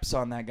just steps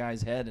on that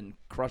guy's head and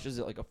crushes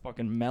it like a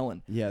fucking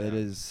melon. Yeah, that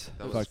is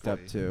That was fucked up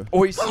funny. too.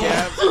 Or he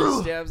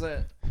stabs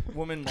that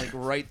woman like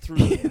right through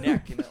the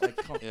neck and it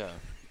like. Yeah.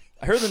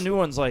 I heard the new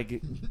one's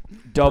like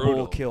double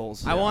Brutal.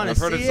 kills. I wanna I've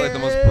heard see it's like the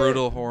most it.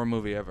 brutal horror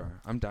movie ever.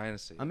 I'm dying to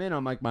see. I'm in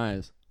on Mike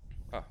Myers.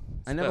 Oh,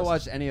 it's I never best.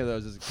 watched any of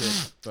those as a kid,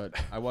 but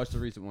I watched the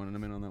recent one and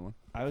I'm in on that one.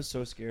 I was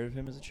so scared of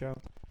him as a child.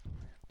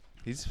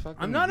 He's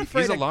fucking. I'm not He's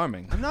afraid of-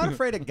 alarming. I'm not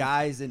afraid of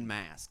guys in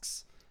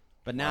masks.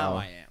 But now Wow.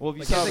 I am. Well, if you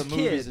Like, saw as the a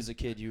movies kid- as a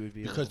kid, you would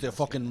be Because they're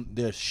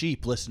they're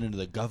sheep listening to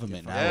the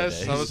government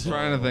Yes, nowadays. I was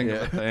trying to think Yeah.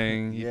 of a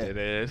thing. You Yeah. did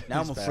it. Now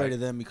I'm He's afraid back. of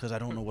them because I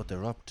don't know what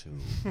they're up to.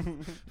 You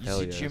Hell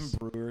see yes. Jim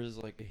Brewer is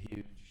like a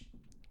huge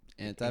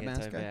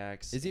Anti-mask guy?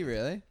 anti-vax. Is he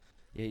really?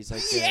 Yeah, he's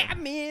like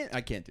man.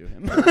 I can't do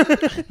him.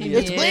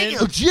 It's me,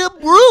 Jim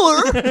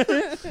Brewer,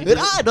 and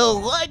I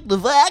don't like the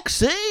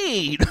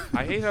vaccine.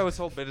 I hate how his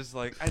whole bit is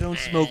like, I don't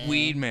smoke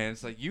weed, man.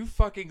 It's like, you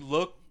fucking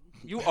look,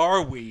 you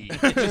are weed.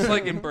 Just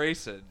like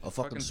embrace it. I'll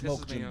fucking Fucking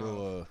smoke pisses me Jim off.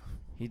 Brewer.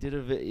 he did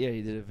a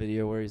he did a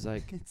video where he's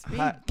like, me.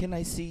 "Hi, can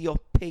I see your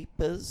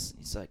papers?"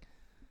 He's like,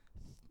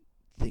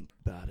 think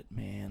about it,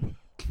 man.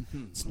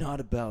 It's not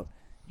about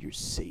your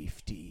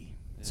safety.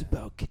 It's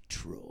about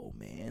control,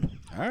 man.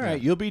 All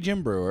right, you'll be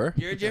Jim Brewer.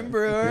 You're Jim You'll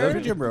Brewer.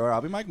 be Jim Brewer.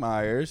 I'll be Mike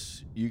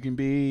Myers. You can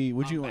be.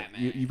 Would you?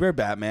 You're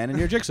Batman and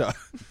you're Jigsaw.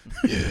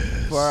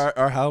 For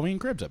our Halloween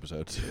Cribs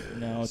episodes.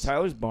 No,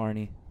 Tyler's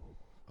Barney.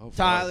 Oh, fuck.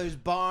 Tyler's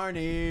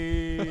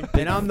Barney.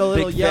 And I'm the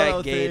little Big yellow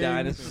fat gay thing.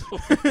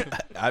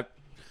 dinosaur.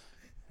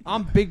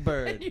 I'm Big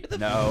Bird.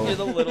 No. You're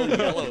the little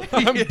yellow.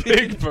 I'm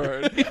Big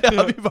Bird.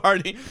 I'll be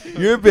Barney.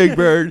 You're Big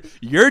Bird.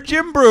 You're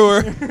Jim Brewer,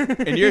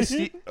 and you're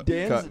Steve.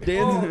 Dan's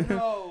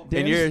no.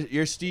 And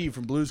you're Steve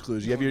from Blue's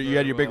Clues. You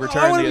had your big Oh,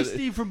 return. I want to the be other-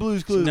 Steve from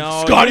Blue's Clues.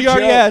 No, Scotty you're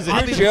already Joe. has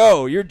it. You're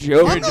Joe. You're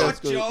Joe. I'm You're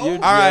not Joe. Joe. You're All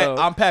right, Joe.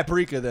 I'm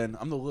Paprika then.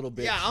 I'm the little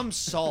bitch. Yeah, I'm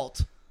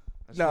Salt.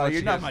 I just No, want you're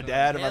you not guys my to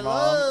dad or my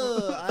mom.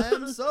 Hello, I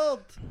am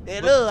Salt.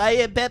 Hello, I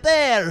am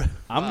Pepper.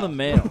 I'm the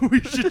male.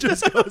 We should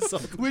just go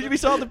salt. We should be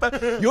Salt and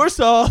Pepper. You're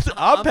Salt.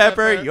 I'm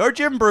Pepper. Pepper. You're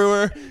Jim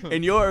Brewer.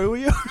 And you're who are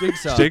you?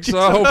 Jigsaw.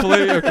 Jigsaw,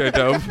 hopefully. Okay,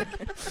 dope.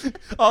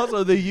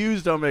 Also, the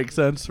U's don't make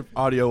sense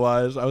audio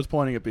wise. I was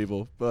pointing at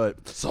people,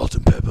 but Salt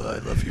and Pepper, I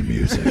love your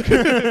music.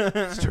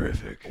 It's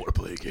terrific. I want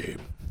to play a game.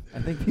 I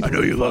think I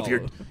know people you love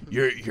follow.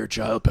 your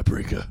child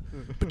Paprika,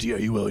 but are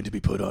you willing to be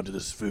put onto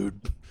this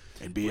food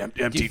and be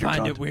emptied? Do you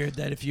find it weird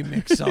that if you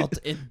mix salt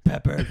and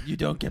pepper, you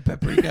don't get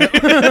paprika?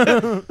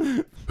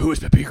 Who is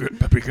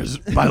Paprika's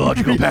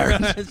biological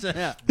parent?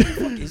 Yeah.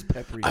 Fuck is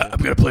paprika? I'm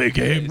gonna play a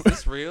game. Is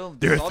this real?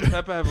 There are Does Salt and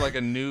Pepper have like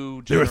a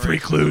new There were 3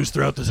 generation clues of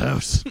throughout this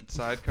house.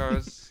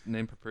 sidecars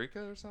named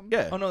Paprika or something?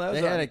 Yeah. Oh no, that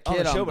was They had a on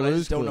kid the show, on but I Blue's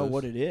just don't know Clues.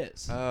 what it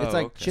is. Oh, It's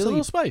like okay. It's a chili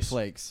little spice.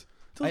 flakes.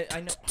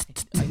 I know.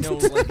 I know.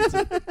 Like,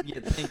 yeah,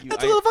 thank you.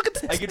 It's a little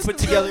fucking. I could put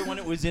together when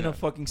it was in a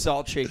fucking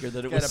salt shaker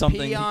that it Got was a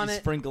something pea on you it.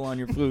 sprinkle on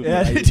your food.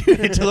 Yeah, right?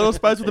 it's a little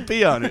spice with a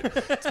pea on it.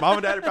 It's mom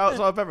and dad are about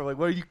salt and pepper. Like,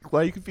 why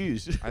are you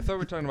confused? I thought we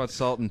were talking about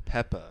Salt and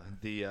Pepper,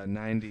 the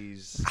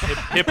 90s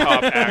hip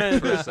hop act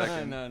for a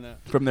second. No.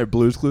 From their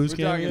Blues Clues We're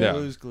game. talking Yeah.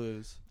 Blue's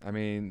Clues. I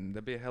mean,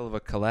 that'd be a hell of a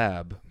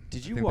collab.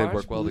 Did I you think watch they'd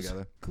work well Blue's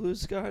together.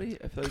 Clues, Scotty?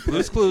 I feel like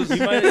Blue's Clues.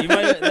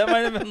 that might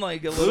have been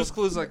like a little. Blue's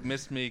Clues like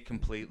missed me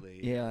completely.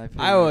 Yeah, I,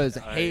 feel I like- was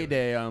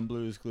heyday on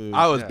Blue's Clues.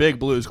 I was Yeah. big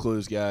Blues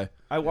Clues guy.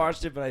 I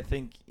watched it, but I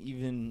think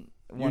even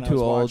when I too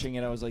was old. watching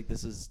it, I was like,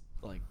 "This is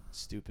like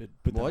stupid."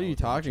 But then What are I you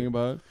was watching talking it.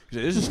 about?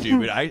 This is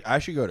stupid. I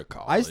should go to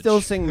college. I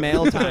still sing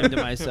mail time to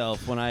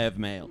myself when I have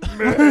mail.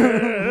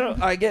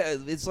 I get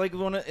it. It's like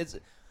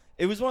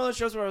it was one of those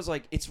shows where I was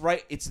like, "It's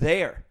right. It's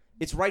there.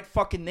 It's right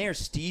fucking there,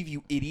 Steve.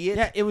 You idiot."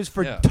 Yeah, it was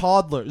for Yeah.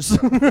 toddlers.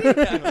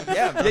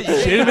 yeah. You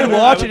should have been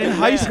watching in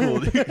high school.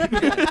 Dude.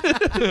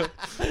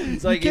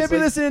 It's like you can't it's be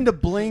like, listening to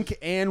Blink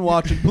and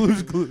watching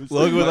Blue's Clues.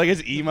 Logan with like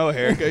his emo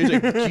haircut. He's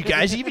like, "Do you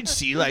guys even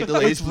see like the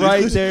latest It's Blues right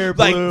Clues?" there,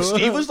 Like Blue.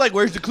 Steve was like,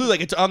 "Where's the clue?"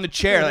 Like it's on the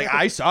chair. Like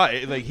I saw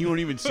it. Like he won't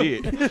even see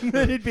it. And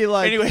then he'd be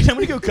like, Anyways, I'm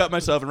gonna go cut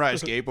myself and ride a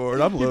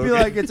skateboard. I'm he'd Logan. be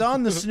like, it's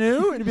on the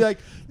snoo, and he'd be like,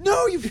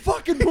 no, you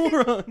fucking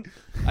moron.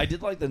 I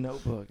did like the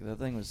Notebook. That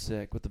thing was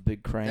sick with the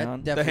big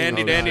crayon. That the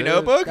handy definitely dandy was-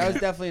 notebook. That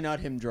was definitely not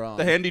him drawing.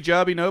 The handy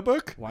jobby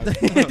notebook. Why,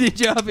 handy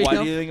job. why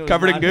do you think it was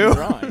Covered in not goo? him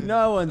drawing?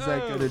 No one's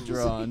that good at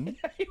drawing.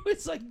 It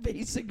was like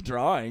basic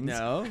drawings.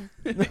 No.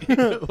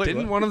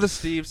 Didn't one of the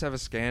Steves have a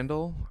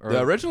scandal? Or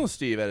The original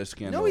Steve had a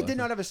scandal. No, he did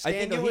not have a think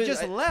scandal. it He was-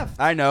 just left.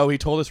 I know. He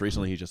told us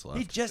recently he just left.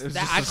 He just. It's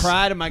I just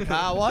cried in my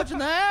car watching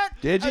that.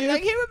 Did I was you?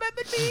 like, he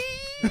remembered me.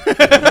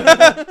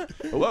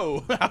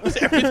 Whoa! How is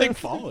everything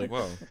falling?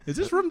 Whoa. Is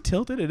this room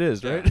tilted? It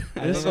is, right?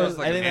 I This think, was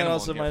like I an think that animal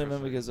also gift might or have been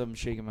something. because I'm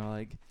shaking my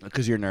leg.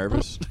 Because you're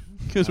nervous.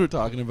 Because we're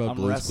talking about I'm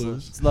Blues restless.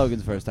 Clues. It's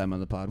Logan's first time on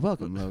the pod.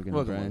 Welcome, Logan.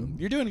 Welcome, Brian. Logan.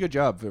 You're doing a good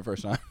job for the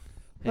first time.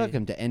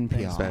 Welcome to NPR.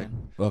 Thanks,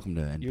 man. Welcome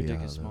to NPR. Your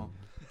dick is small.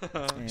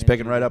 He's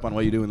picking right up on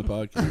what you do in the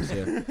podcast.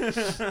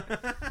 Yeah.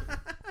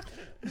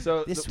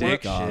 So This the-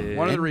 week one, on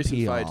one of the recent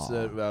NPR. fights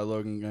that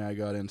Logan and I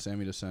got in,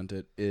 Sammy just sent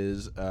it,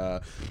 is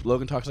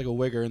Logan talks like a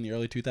wigger in the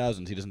early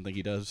 2000s. He doesn't think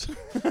he does.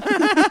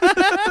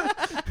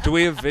 Do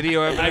we have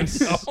video evidence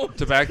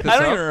to back this I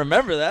don't up? even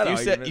remember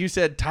that You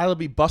said Tyler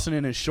be busting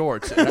in his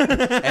shorts,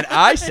 and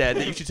I said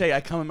that you should say I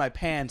come in my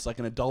pants like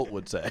an adult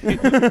would say.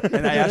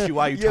 And I asked you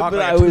why you talk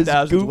like a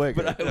 2000s wigger.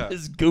 But I Yeah.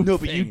 was goofing. No,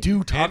 but you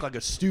do talk And- like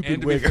a stupid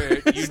And to be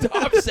wigger. fair, you,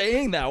 Stop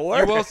saying that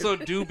word. you also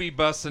do be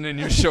busting in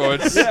your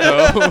shorts.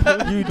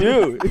 So. You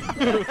do.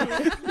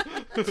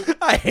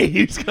 I hate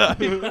you,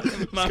 Scotty.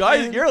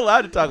 Scotty, you're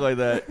allowed to talk like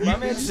that. My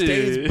man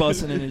stays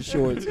bussing in his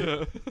shorts.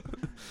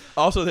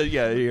 Also,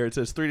 here it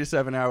says 3 to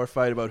 7 hour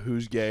fight about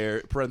who's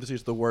gayer.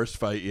 Parentheses, the worst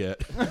fight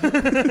yet.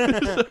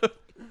 I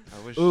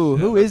wish, Ooh,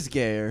 who is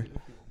gayer?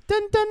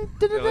 Dun, dun,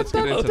 dun, Yeah, dun, let's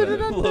dun, get into dun, that.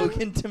 dun, dun, dun.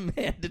 Logan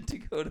demanded to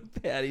go to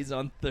Patty's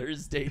on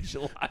Thursday,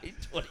 July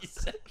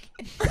 22nd.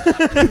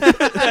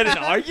 Is that an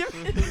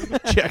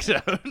argument? Checks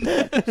out.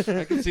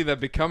 I can see that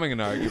becoming an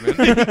argument.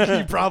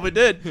 You probably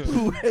did.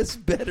 Who has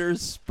better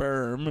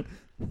sperm?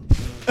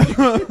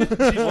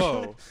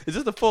 Whoa. Is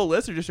this the full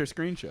list or just your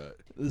screenshot?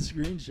 The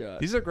screenshot.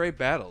 These are great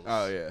battles.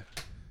 Oh, yeah.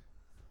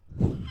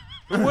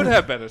 Who would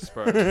have better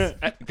sperm?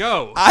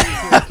 Go. I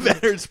have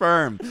better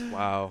sperm.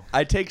 Wow.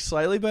 I take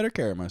slightly better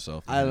care of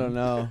myself. I don't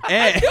know.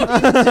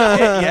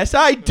 Yes,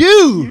 I do.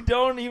 You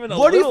don't even a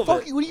What are little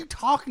you bit. What are you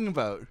talking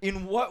about?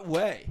 In what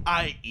way?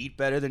 I eat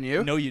better than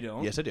you. No, you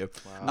don't. Yes, I do.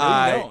 Wow.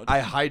 No, you don't. I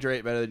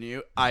hydrate better than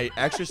you. I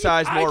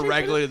exercise more Hydrate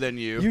regularly than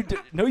you.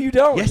 No, you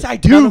don't. Yes, I None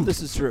do. of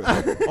this is true.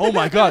 Oh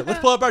my God! Let's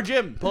pull up our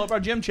gym. Pull up our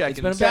gym check.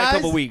 It's been a bad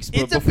couple weeks, but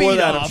it's a before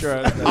that, I'm beat-off.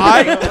 sure.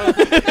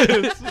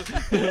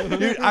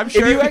 Dude, I'm If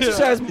sure. you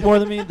exercise more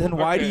than me, then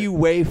why do Okay. you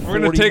weigh 40 We're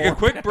going to take more a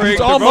quick break.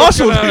 It's all They're both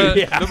muscle, gonna-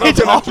 dude. they're both It's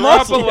gonna all drop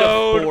muscle. a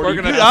load. We're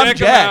going to Dude, I'm check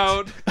them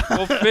jacked. out.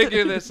 We'll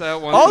figure this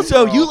out once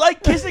Also, and for you all.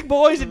 like kissing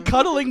boys and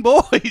cuddling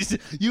boys.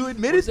 You What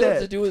admitted does that have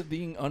to that. do with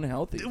being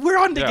unhealthy? We're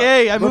on to Yeah.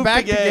 gay. I We're moved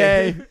back to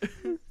gay.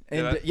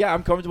 And Yeah. yeah,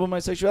 I'm comfortable with my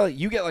sexuality.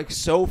 You get like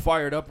so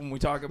fired up when we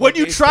talk about When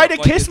you gay try to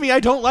stuff, like kiss me, I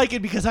don't like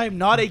it because I'm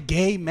not a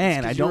gay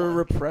man. I You're a don't.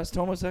 repressed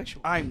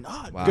homosexual. I'm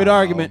not. Wow. Good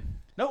argument.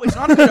 No, it's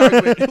not a good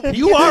argument.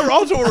 You are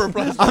also a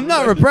repressed. I'm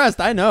not repressed.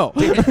 I know.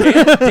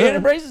 Dan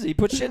embraces it. He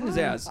puts shit in his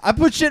ass. I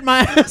put shit in my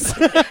ass.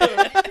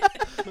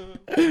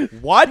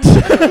 What?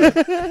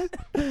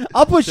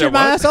 I'll put shit in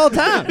my what? ass all the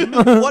time.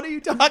 What are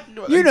you talking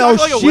about? You Are you know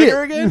talking like shit. a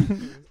wigger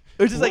again?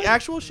 Or just like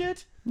actual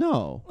shit?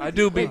 No. I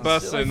do be Things.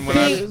 busting when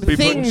I be putting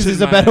Things shit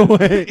is in a my better ass.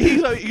 way.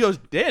 He goes,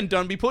 Dan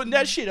done be putting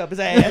that shit up his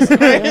ass,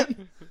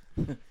 man.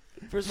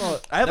 First of all,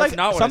 I have, that's like,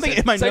 not what something I said.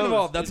 in my Second of nose.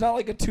 all, that's not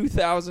like a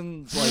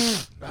 2000s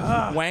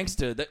like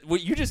wankster. That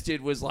what you just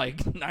did was like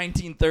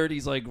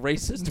 1930s like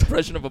racist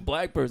impression of a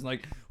black person.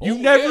 Like You've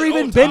oh, never yeah,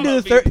 even oh, been Tom, to I'll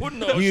the be 30s. putting,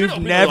 shit You've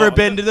on me never all.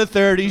 been to the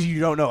 30s. You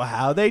don't know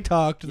how they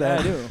talked Yeah,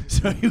 I then. do.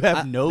 So you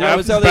have no. That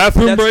was how they-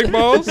 Bathroom that's- break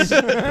balls?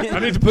 I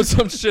need to put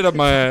some shit up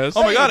my ass.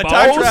 Oh my God! A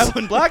time balls.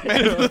 traveling black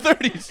man from the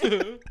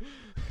 30s.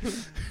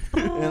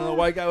 And the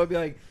white guy would be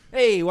like,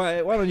 "Hey,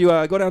 why don't you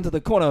go down to the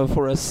corner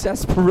for a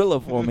sarsaparilla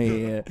for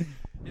me?"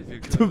 If you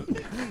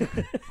could.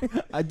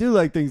 I do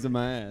like things in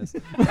my ass.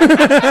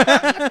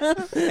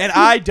 And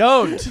I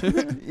don't.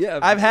 Yeah,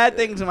 I've had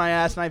things in my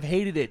ass and I've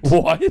hated it.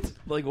 what?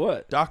 Like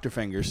what? Dr.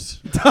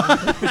 Fingers.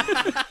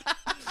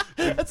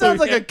 That sounds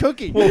like a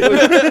cookie.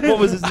 What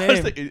was his I was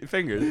name? thinking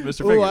Fingers,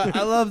 Mr. Ooh,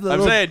 Fingers. I love the I'm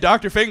little, saying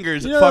Dr.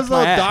 Fingers you know fucked those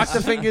little my ass.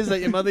 Dr. fingers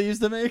that your mother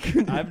used to make?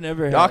 I've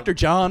never had. Dr.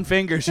 John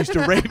Fingers used to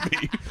rape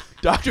me.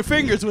 Dr.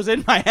 Fingers was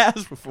in my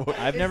ass before.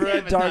 I've never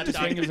had Dr.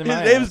 Fingers in His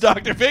my name's ass.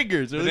 Dr.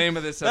 Fingers. The name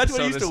of this That's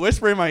what he episode used to is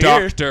whisper in my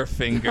ear. Dr.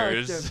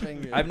 Fingers.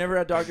 I've never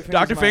had Dr. Fingers.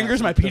 Dr. in my Fingers,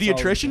 ass. my That's all.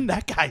 pediatrician.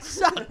 That guy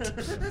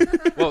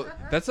sucked. Well,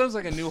 that sounds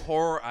like a new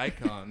horror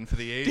icon for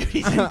the 80s.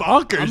 He's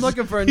bonkers. I'm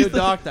looking for a new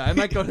doctor. I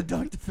might go to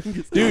Dr.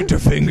 Fingers. Dr.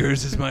 Fingers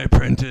is my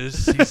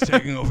apprentice. He's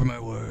taking over my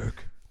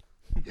work.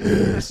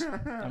 Yes.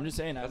 I'm just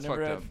saying, That's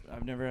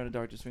I've never had a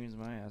Dr. Fingers in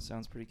my ass.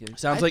 Sounds pretty good.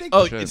 Sounds I like think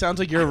oh, you should. it sounds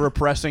like you're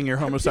repressing your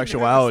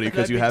homosexuality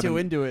because you I'd be too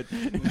haven't. into it.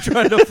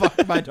 Trying to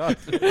fuck my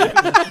doctor.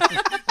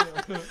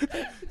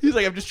 He's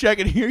like, I'm just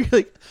checking here. You're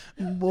like,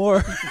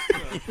 more.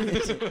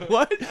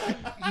 What?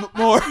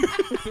 More.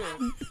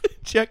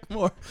 Check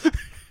more.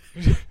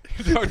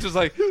 Doctor's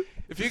like,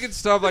 if you could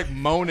stop like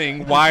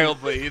moaning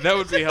wildly, that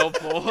would be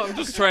helpful. I'm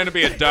just trying to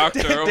be a doctor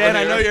over Dan,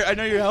 here. I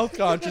know you're health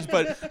conscious,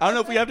 but I don't know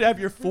if we have to have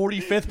your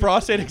 45th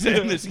prostate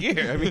exam this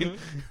year. I mean,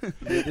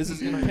 This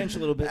is gonna pinch a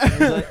little bit.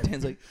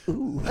 Dan's like,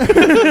 ooh.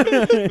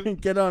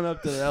 Get on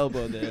up to the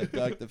elbow there,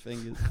 Dr.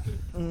 Fingers.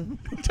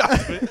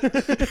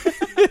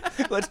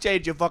 let's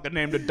change your fucking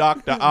name to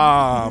Dr.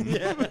 Arm.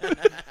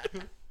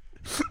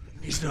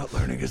 He's not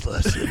learning his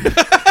lesson.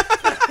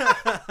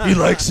 He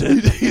likes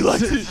it. He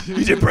likes it.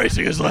 He's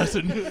embracing his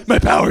lesson. My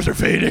powers are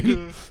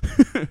fading. My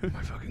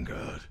fucking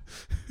god.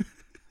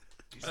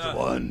 He's the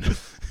one.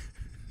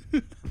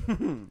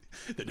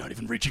 They're not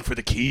even reaching for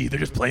the key. They're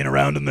just playing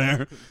around in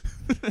there.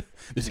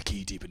 There's a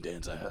key deep in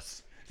Dan's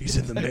ass. He's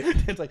in the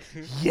mid. Dan's like,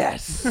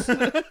 yes.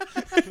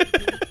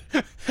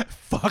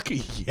 Fuck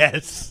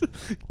yes.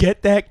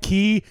 Get that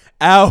key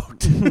out.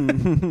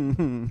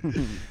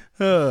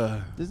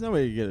 There's no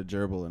way you get a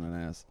gerbil in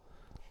an ass.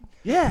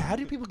 Yeah, how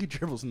do people get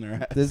dribbles in their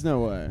ass? There's no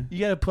way. You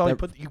gotta probably That-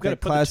 put. You gotta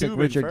that put classic the tube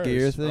Richard in Gere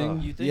first.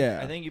 thing. You think?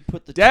 Yeah. I think you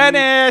put the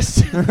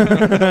Dennis,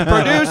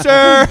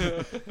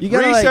 producer. You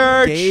gotta Research.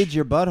 like gauge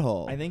your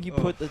butthole. I think you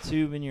put the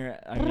tube in your.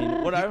 I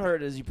mean, what I've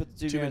heard is you put the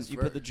tube Tube in, in you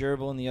put the first.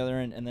 gerbil in the other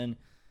end, and then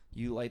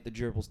you light the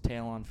gerbil's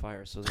tail on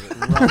fire so that it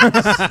runs.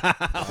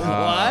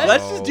 What?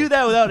 Let's just do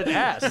that without an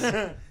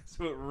ass.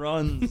 So it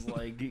runs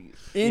like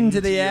Into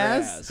the your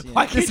ass? yeah.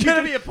 Why can't There's you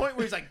gonna do- be a point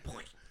where he's like,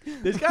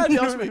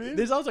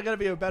 There's also got to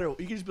be a better. You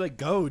can just be like,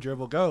 go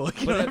dribble, go.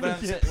 Like, you know But what I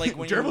I'm mean? saying, like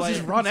when Dribbles you light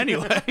just run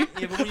anyway. Yeah,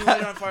 but when you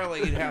light it on fire,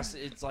 like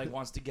it's like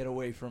wants to get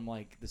away from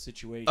like the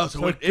situation. Oh,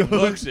 so it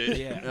books it.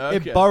 Yeah.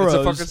 Okay. It burrows.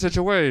 It's a fucking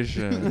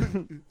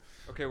situation.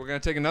 Okay, we're gonna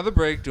take another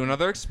break, do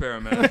another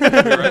experiment.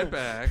 We'll be right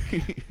back.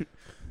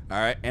 All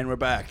right, and we're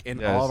back,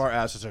 and Yes. all of our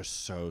asses are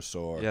so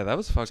sore. Yeah, that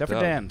was fucked except for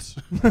up. Dan's.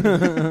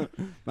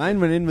 Mine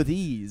went in with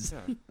ease.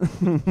 Yeah.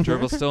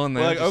 Dribble's still in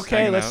there. We're like, just okay,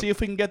 hanging let's out. see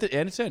if we can get the.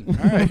 And it's in. All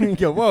right. You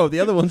go, whoa,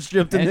 the other one's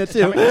stripped in And there it's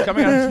too.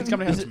 coming out. It's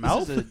coming out of his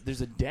mouth. There's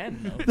a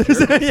den. No?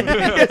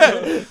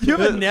 You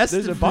have a nest.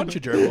 There's a bunch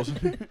of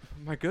gerbils.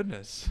 My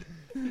goodness.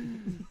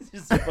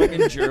 There's a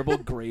fucking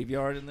gerbil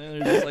graveyard in there.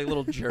 There's just like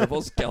little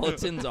gerbil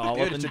skeletons all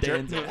Dude, up in it's a ger-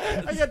 Dan's I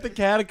ass. got the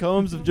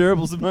catacombs of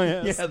gerbils in my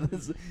ass. Yeah,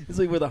 it's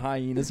like where the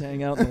hyenas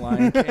hang out in the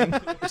Lion King.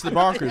 It's the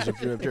bonkers of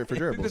for There's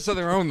gerbils.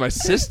 something wrong with my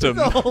system.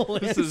 The whole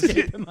This is-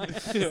 landscape in my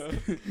ass.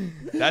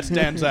 That's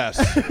Dan's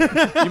ass.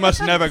 You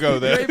must never go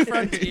there. Great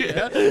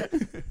frontier.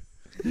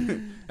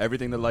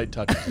 Everything the light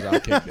touches is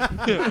out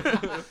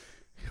kicking.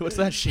 What's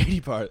that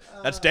shady part?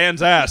 That's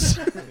Dan's ass.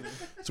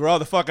 It's where all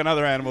the fucking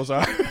other animals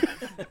are.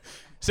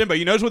 Simba,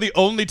 you notice we're the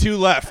only two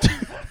left.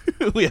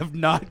 We have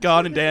not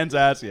gone in Dan's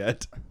ass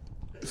yet.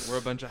 We're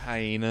a bunch of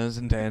hyenas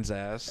in Dan's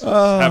ass.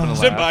 Having a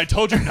Simba, I laugh.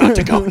 told you not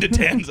to go into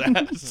Dan's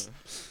ass.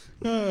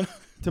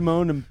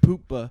 Timon and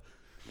Poopa.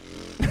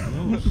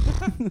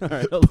 All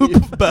right, I'll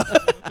leave.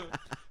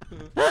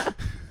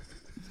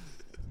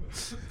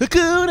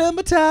 Hakuna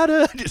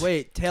Matata. Just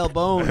Wait,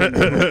 tailbone. and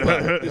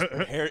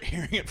Poopa.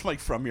 hearing it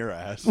from your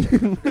ass.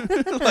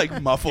 Like He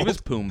muffled. was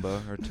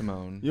Pumbaa or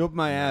Timon. You open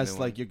my Yeah, ass they like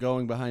went- you're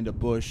going behind a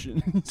bush.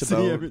 And To see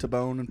bone, every- to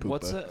bone and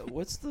Poopa.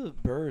 What's the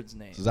bird's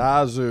name?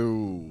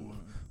 Zazu.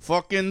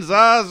 Fucking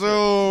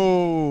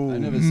Zazu. I've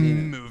never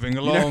seen it. Moving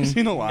You never along.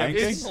 seen The Lion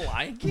King? It's the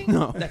Lion King?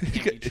 No. That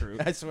can't be true.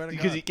 I swear to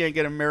Because God. you can't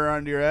get a mirror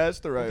under your ass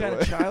the right What kind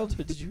way. of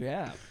childhood did you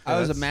have? I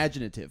was That's-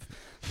 imaginative.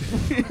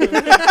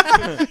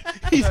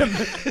 he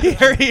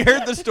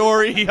heard the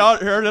story. He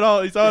heard it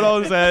all. He saw it all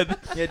in his head.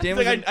 Yeah, Dan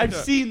He's like, I've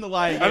seen The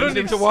Lion King. I don't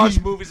need to watch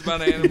movies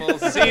about animals.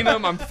 Seen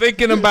them. I'm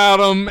thinking about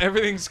them.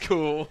 Everything's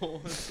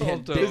cool. It's all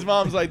dope. His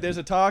mom's like, there's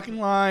a talking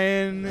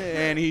lion,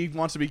 and he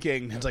wants to be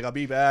king. It's like, I'll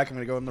be back. I'm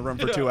going to go in the room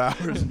for 2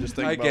 hours and just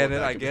think I about get what it.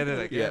 that I could get be. it.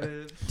 I get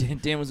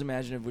it. Dan was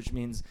imaginative, which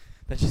means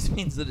that just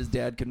means that his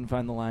dad couldn't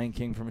find the Lion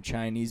King from a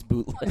Chinese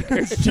bootlegger.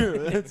 That's true.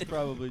 That's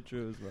probably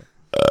true as well.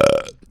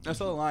 I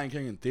saw The Lion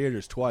King in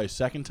theaters twice.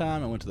 Second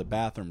time, I went to the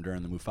bathroom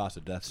during the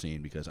Mufasa death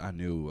scene because I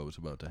knew what was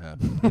about to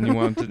happen. And you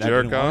wanted to And I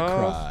jerk didn't want to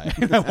off?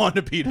 cry. I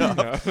wanted to beat up.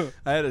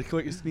 I had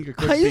to sneak a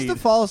quick I used beat. to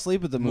fall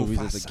asleep at the movies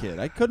as a Mufasa. kid.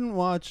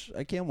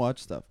 I can't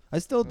watch stuff. I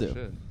still do. Oh,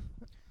 shit.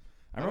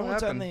 I remember What one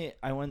time happened?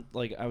 I went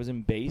I was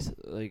in base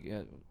I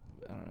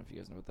don't know if you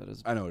guys know what that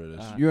is. I know what it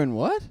is. You're in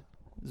what?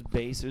 It was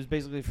base. It was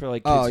basically for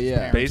like kids Oh, whose yeah.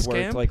 parents Base worked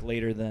camp? like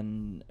later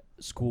than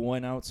school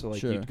went out, so like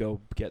Sure. you'd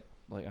go get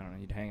like I don't know,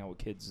 you'd hang out with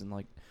kids and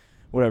like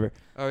whatever.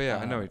 Oh yeah,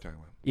 I know what you're talking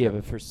about. Yeah,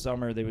 but for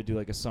summer they would do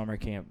like a summer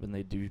camp and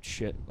they'd do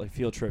shit like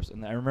field trips.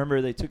 And I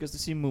remember they took us to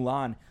see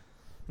Mulan,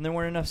 and there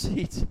weren't enough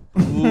seats.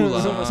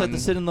 Mulan. Some of us had to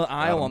sit in the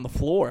aisle on the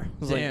floor. I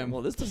was Damn. like,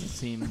 well, this doesn't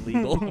seem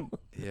legal.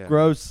 Yeah.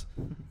 Gross.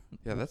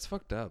 Yeah, that's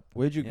fucked up.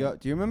 Where'd you Yeah. go?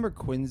 Do you remember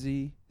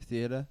Quincy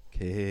Theater?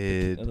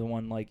 Kid. The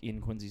one like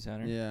in Quincy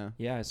Center. Yeah.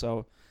 Yeah, I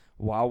saw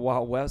Wild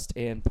Wild West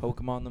and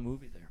Pokemon the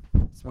movie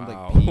there. It smelled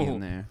Wow. like pee in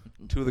there.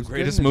 Two of the It was good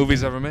greatest in the-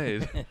 movies ever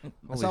made. I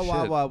Holy saw shit.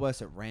 Wild Wild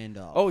West at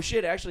Randolph. Oh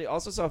shit! Actually,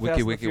 also saw Wiki, Fast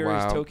and the wiki,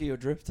 Furious wow. Tokyo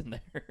Drift in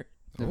there.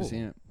 Never Oh,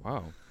 seen it.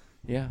 Wow.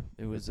 Yeah,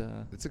 it was.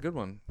 It's a good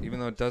one, even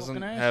though it doesn't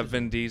Fucking have ashes.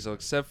 Vin Diesel,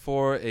 except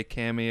for a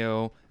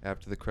cameo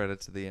after the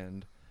credits at the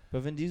end.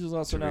 But Vin Diesel's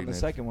also To not in the remake.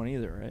 second one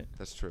either, right?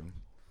 That's true.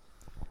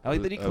 I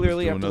like that he I was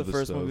clearly doing after the other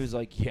first stuff. movie was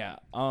like, "Yeah,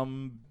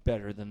 I'm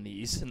better than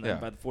these," and then Yeah.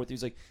 by the fourth he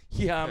was like,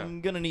 "Yeah, I'm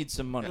gonna need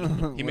some money." He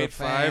We're made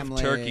 5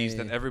 family. turkeys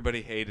that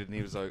everybody hated, and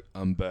he was like,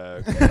 "I'm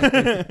back.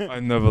 I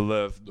never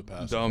left." The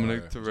pacifier.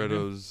 Dominic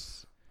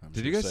Toretto's. I'm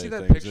Did just you gonna guys say see that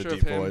things picture in a of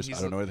deep him? voice. He's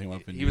I don't know anything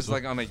about Vin He was Diesel.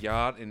 like on a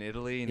yacht in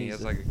Italy, and he He's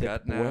has a like a thick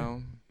gut boy.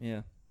 now.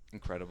 Yeah.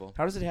 Incredible.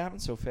 How does it happen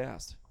so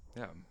fast?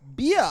 Yeah.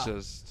 Beer. It's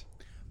just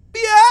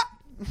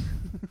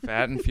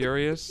Fat and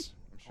Furious.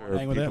 I'm sure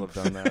Hang with people him.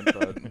 have done that, but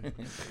You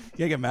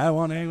can't get mad. I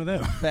want to hang with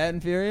him. Fat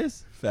and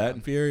Furious. Fat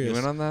and furious. you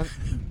in on that?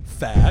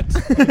 Fat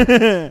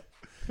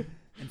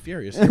and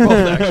furious. You're both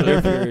actually.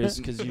 You're furious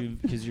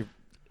because you're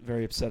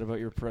very upset about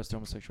your repressed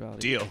homosexuality.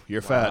 Deal.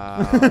 You're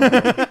fat. Wow.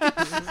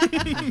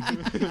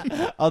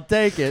 I'll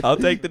take it. I'll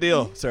take the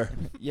deal, sir.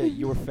 Yeah,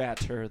 you were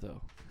fatter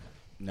though.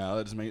 No,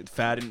 that doesn't make it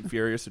fat and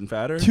furious and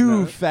fatter.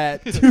 Too No.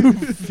 fat. Too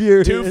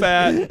furious. Too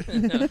fat.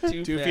 No,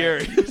 Too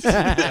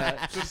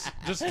fat. furious.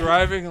 just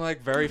driving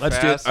like very Let's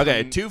fast. do it. Okay,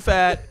 and- too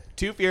fat,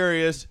 too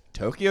furious,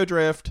 Tokyo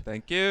Drift,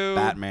 Thank you.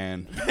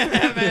 Batman.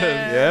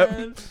 Batman.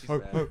 Yep. He's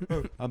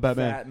bad. I'm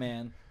Batman. Fat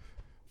man.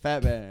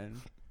 Fat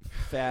man.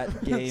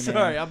 fat gay man.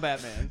 Sorry, I'm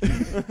Batman.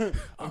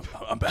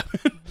 I'm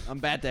Batman. I'm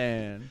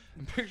Batman.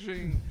 I'm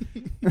picturing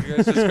you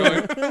guys just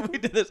going. We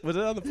did this. Was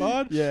it on the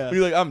pod? Yeah.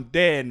 You're like, I'm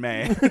Dan,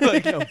 man.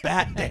 Like, no,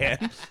 Bat Dan.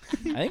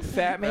 I think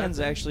Fat Man's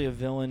actually a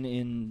villain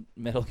in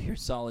Metal Gear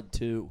Solid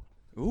 2.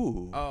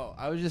 Ooh. Oh,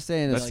 I was just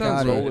saying That it's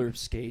sounds Scotty. right. Roller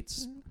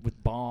skates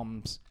with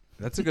bombs.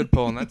 That's a good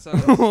pull, and that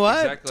sounds What?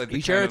 exactly the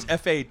You sure kind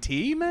it's FAT,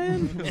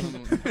 man?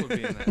 that would be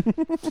in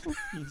that.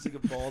 He's like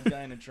a bald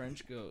guy in a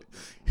trench coat.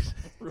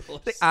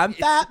 I'm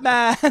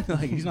Batman.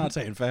 Like, he's not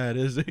saying fat,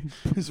 is he?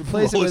 He's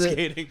Replace it roller with a-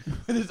 skating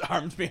with his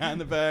arms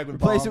behind the back. With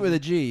Replace it bombs. with a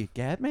G.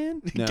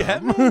 Gatman? No.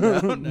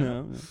 Gatman? No,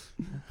 no.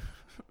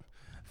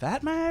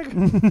 Fat Mag?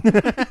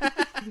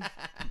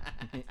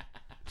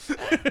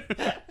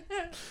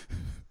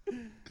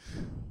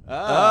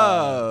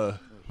 Oh.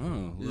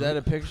 Is that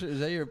a picture? Is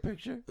that your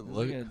picture?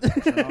 Look at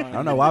I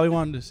don't know why we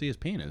wanted to see his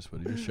penis,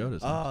 but he just showed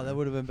us. Oh, that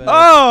would have been better.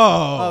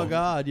 Oh! Oh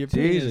God, your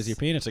Jesus, penis. your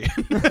penis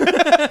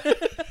again.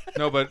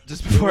 No, but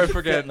just before I Get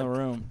forget, in the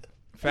room.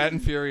 Fat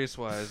and Furious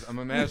wise, I'm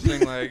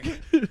imagining like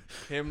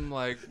him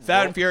like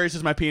Fat and Furious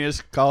is my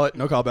penis. Call it.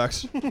 No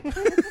callbacks.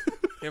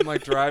 him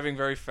like driving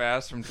very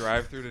fast from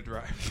drive-through to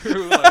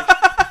drive-through, like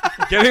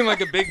getting like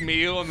a big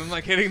meal and then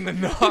like hitting the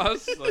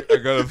nos. Like I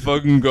gotta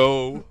fucking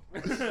go.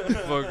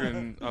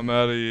 Fucking, I'm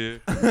out of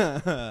here.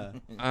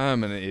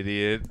 I'm an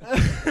idiot.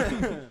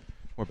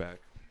 We're back.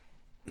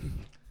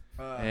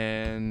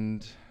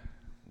 And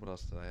what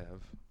else did I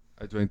have?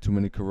 I drank too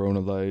many Corona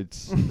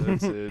Lights.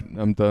 That's it.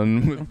 I'm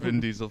done with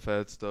Vin Diesel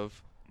fat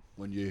stuff.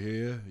 When you're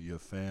here, your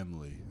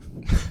family.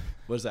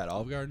 What is that?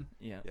 Olive Garden?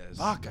 Yeah. Yes.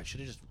 Fuck! I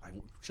should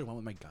have went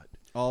with my gut.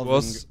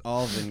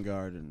 Alvin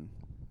Garden.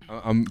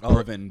 I'm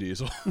Vin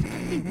Diesel.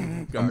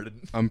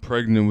 Garden. I'm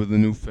pregnant with a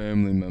new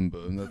family member,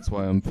 and that's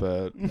why I'm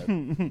fat.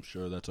 I'm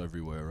sure that's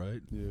everywhere,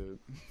 right?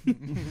 Yeah.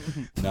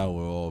 Now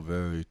we're all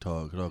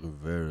talking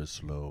very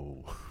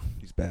slow.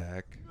 He's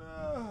back.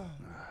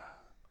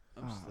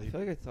 I feel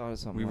like I thought of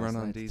something We last run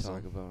on night to diesel.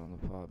 talk about on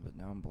the pod, but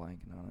now I'm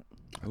blanking on it.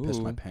 I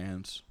pissed my Ooh.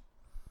 pants.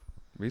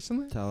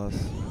 Recently? Tell us.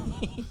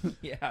 Did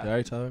Yeah.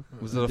 I tell you?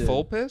 Was it a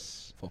full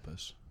piss? Full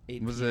piss.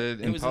 8 Was p.m. it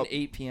It in was pub- an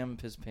 8 p.m.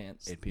 piss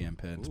pants. 8 p.m.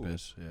 pants Ooh.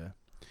 piss. Yeah.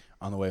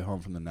 On the way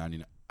home from the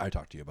 99. I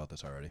talked to you about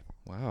this already.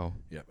 Wow.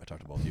 Yep, I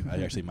talked to both of you.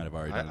 I actually might have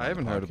already done it I on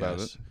haven't the heard about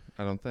podcast. it.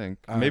 I don't think.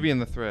 Um, Maybe in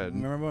the thread.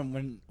 Remember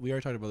when we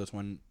already talked about this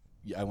when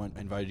I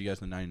invited you guys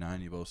to the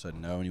 99, you both said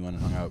no, and you went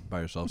and hung out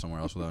by yourself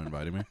somewhere else without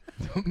inviting me?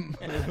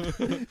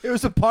 It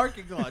was a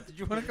parking lot. Did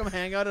you want to come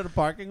hang out at a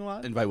parking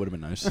lot? Invite would have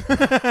been nice.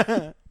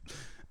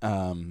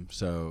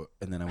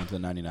 And then I went to the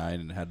 99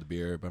 and had the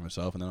beer by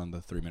myself, and then on the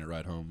 3-minute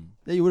ride home,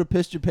 Yeah, you would have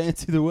pissed your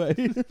pants either way.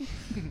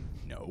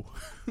 no.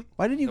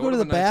 Why didn't you It go to would've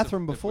the been nice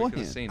bathroom if we could've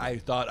beforehand? seen it. I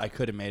thought I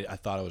could have made it. I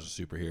thought I was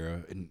a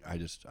superhero, and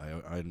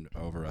I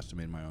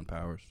overestimated my own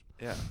powers.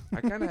 Yeah, I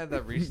kind of had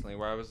that recently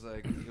where I was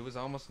like, it was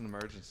almost an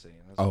emergency.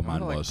 And I was Oh, like, I'm mine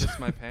gonna, was. like, piss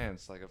my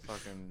pants like a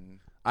fucking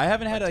I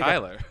haven't had like like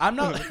Tyler. I'm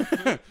not.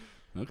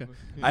 Okay.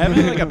 I haven't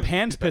had like a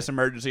pants piss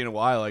emergency in a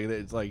while. Like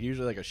it's like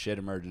usually like a shit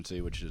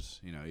emergency, which is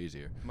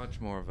easier. Much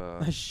more of A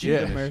a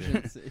shit Yeah.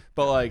 emergency.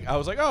 But like I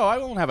was like, oh, I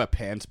won't have a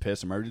pants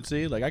piss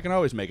emergency. Like I can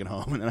always make it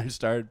home, and then I just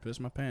started pissing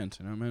my pants.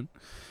 You know what I mean?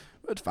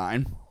 But it's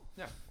fine.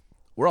 Yeah.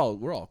 We're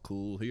all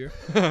cool here.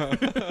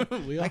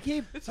 We all, I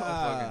keep it's all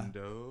fucking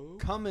dope.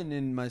 coming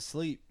in my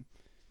sleep.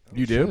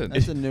 you do? shit.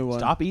 That's a new one.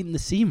 Stop eating the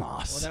sea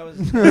moss. Well,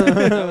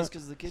 that was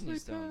because of the kidney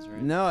stones,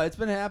 right? No, it's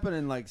been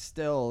happening like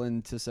still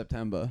into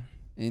September.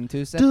 Into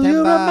Do September. you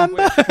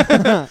remember?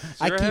 I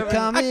you're keep having-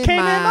 coming. I came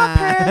in my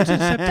pants in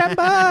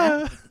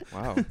September.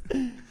 Wow.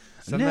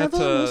 Send Never that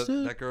to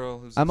understood. that girl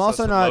who's I'm obsessed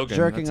also with not Logan.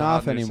 jerking That's a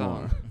off hot new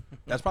anymore. song.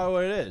 That's probably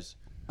what it is.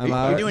 I'm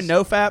Are you doing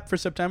no fap for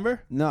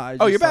September? No, I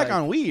Oh, you're just, back like-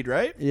 on weed,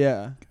 right?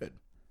 Yeah.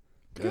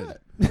 Good.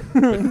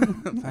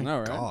 Thank know,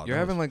 right? God. You're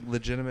having like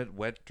legitimate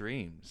wet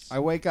dreams. I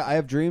wake up. I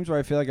have dreams where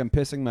I feel like I'm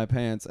pissing my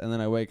pants, and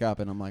then I wake up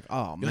and I'm like,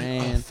 oh You're like,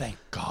 man, oh, thank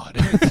God.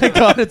 thank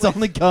God it's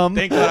only cum.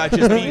 Thank God I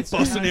just be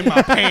busting in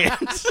my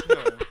pants.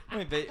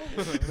 Wait,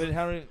 but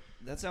how do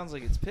that sounds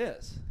like it's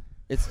piss.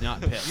 It's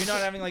not piss. You're not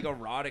having like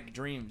erotic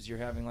dreams. You're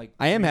having like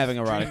I am having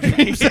erotic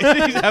he's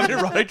dreams. having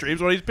erotic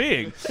dreams when he's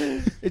peeing.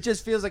 It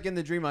just feels like in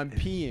the dream I'm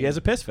peeing. He has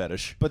a piss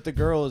fetish. but the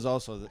girl is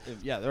also.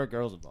 Yeah, there are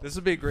girls involved. This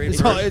would be a great.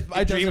 It's version. all-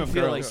 I it dream doesn't of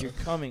feel girls. like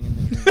you're coming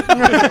in the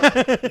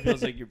dream. It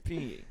feels like you're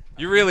peeing.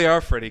 You really are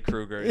Freddy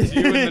Krueger. It's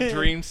you in the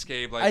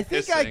dreamscape, like I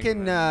think I pissing,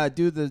 can and-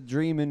 do the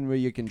dreaming where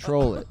you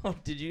control it. Oh,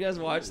 did you guys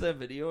watch that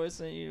video I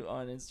sent you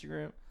on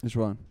Instagram? Which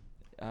one?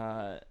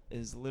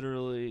 Is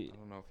literally I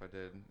don't know if I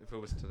did. If it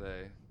was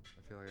today,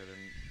 I feel like I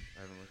didn't.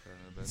 I haven't looked at it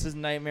in a bit. this is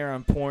Nightmare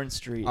on Porn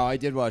Street. Oh, I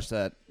did watch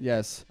that.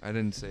 Yes. I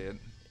didn't see it.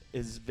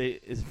 Is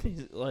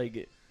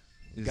like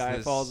Is guy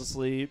this- falls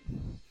asleep,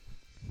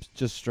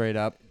 Just straight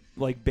up.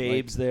 like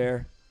babes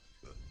there.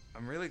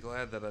 I'm really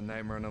glad that a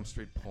Nightmare on Elm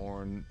Street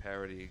porn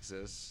parody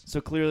exists. So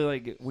clearly,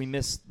 like we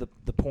missed the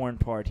porn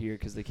part here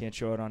because they can't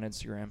show it on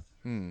Instagram.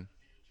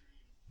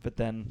 But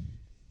then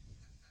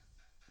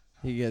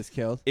He gets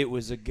killed. it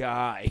was a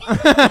guy.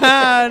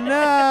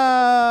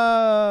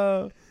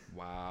 No.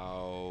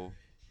 Wow.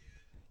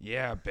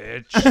 Yeah,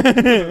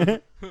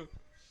 bitch.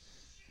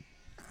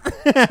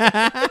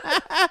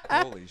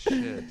 Holy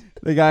shit.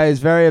 The guy is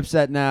very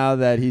upset now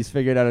that he's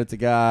figured out it's a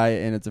guy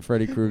and it's a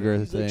Freddy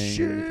Krueger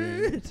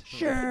thing.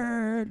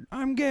 Shit,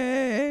 I'm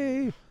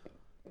gay.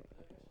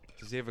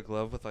 Does he have a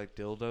glove with like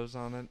dildos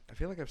on it? I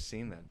feel like I've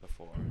seen that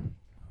before.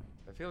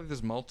 I feel like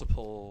there's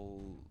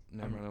multiple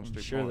Nightmare on Elm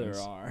Street sure there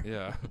porns. are.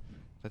 Yeah.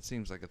 That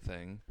seems like a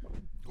thing.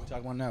 We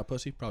talking about now,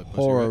 pussy? Probably pussy,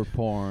 Horror right?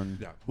 porn.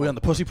 Yeah. We on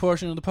the pussy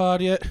portion of the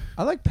pod yet?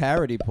 I like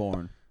parody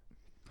porn.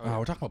 Oh,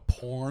 we're talking about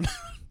porn.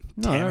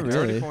 No, Damn not it.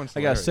 Parody really. porn's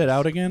I gotta sit hilarious.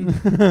 out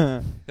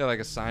again. Yeah, like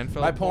a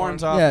Seinfeld My porn.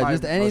 porn's off. Yeah, my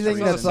just most anything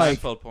recent- that's like-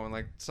 Seinfeld porn.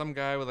 Like some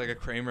guy with like a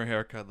Kramer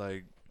haircut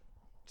like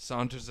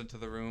saunters into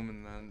the room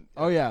and then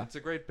Oh, yeah. it's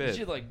a great You bit.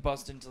 should like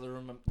bust into the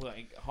room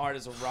like hard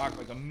as a rock,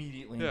 like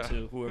immediately Yeah.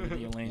 into whoever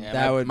the alien. Yeah,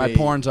 That my, would my be-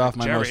 porn's off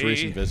my most Jerry.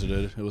 recent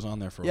visited. It was on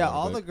there for a Yeah,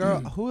 little all bit. the girl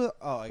who.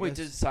 Oh, I Wait, guess.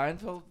 did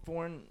Seinfeld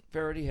porn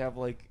parody have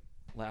like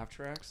laugh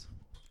tracks?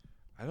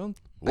 I don't.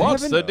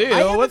 What's the I deal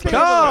haven't with been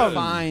able to cum?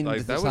 find Like,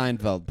 the that would-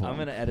 Seinfeld porn. I'm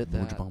gonna edit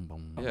that. Boom,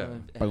 boom. I'm Yeah. gonna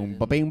edit Boom, in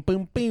ba- boom,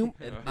 boom, boom.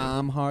 Yeah.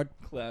 I'm hard.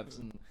 claps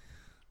and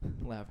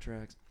laugh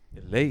tracks.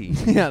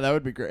 Yeah, that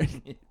would be great.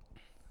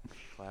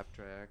 Clap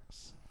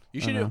tracks. You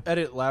should Uh-huh.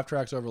 edit laugh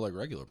tracks over like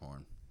regular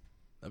porn.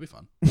 That'd be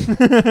fun.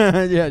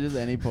 Yeah, just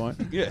any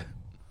porn. Yeah.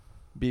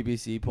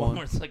 BBC One porn.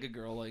 where it's like a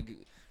girl like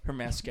her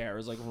mascara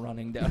is like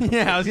running down. her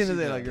Yeah, I was face. gonna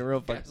say like a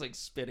real fuck. Guy's like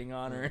spitting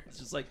on her. It's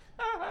just like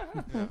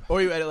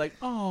Or you edit like,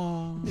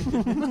 oh.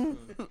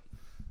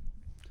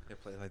 Yeah,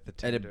 play like the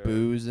Tinder Edit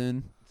booze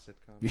in.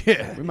 sitcom.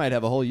 Yeah. We might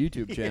have a whole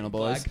YouTube channel,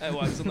 boys. Black guy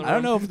walks in the I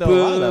don't know room. if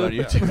they'll allow that on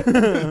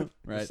YouTube.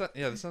 Right.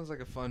 Yeah, this sounds like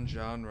a fun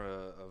genre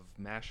of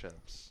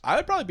mashups. I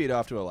would probably beat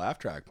off to a laugh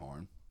track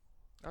porn.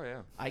 Oh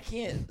yeah. I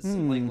can't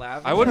Hmm. like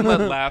laugh. I wouldn't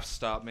let laughs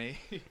stop me.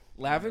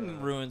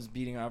 Laughing ruins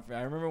beating off.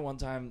 I remember one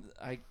time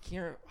I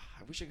can't.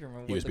 I wish I could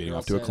remember. He what was the beating girl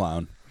off to a said.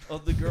 clown. Oh,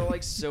 the girl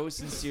like so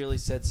sincerely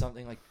said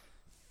something like,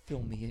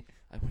 "Fill me.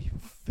 I want you to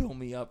fill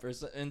me up," or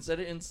so, and said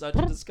it in such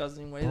a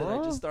disgusting way that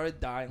I just started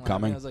dying laughing.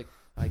 Coming. I was like,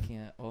 I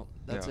can't. Well,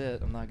 that's Yeah.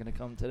 it. I'm not gonna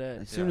come today.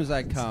 As soon as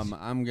I come,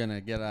 I'm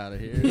gonna get out of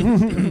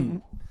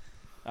here.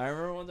 I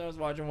remember one time I was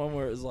watching one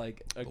where it was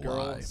like a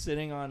girl Why?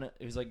 sitting on.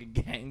 It was like a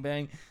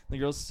gangbang. The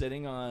girl's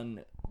sitting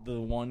on the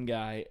one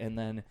guy, and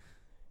then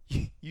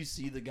you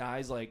see the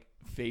guy's like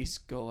face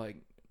go like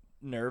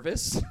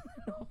nervous.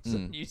 All of a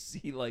sudden you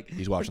see like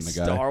He's watching like the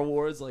guy. Star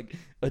Wars, like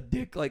a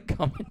dick like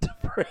come into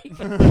frame.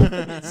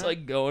 It's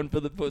like going for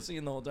the pussy,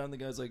 and the whole time the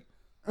guy's like,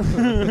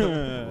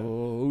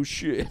 "Oh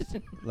shit!"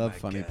 Love My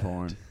funny God.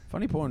 porn.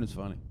 Funny porn is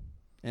funny,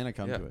 and I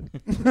come Yeah. to it.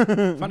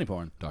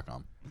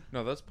 Funnyporn.com.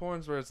 No, those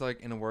porns where it's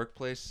like in a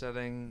workplace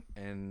setting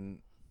and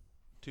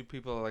two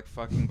people are like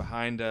fucking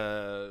behind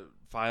a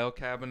file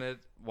cabinet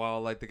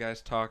while like the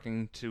guy's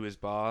talking to his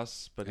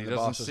boss, but And he the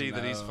doesn't boss doesn't see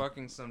that he's know.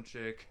 fucking some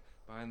chick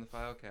behind the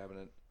file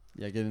cabinet.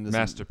 Yeah, get into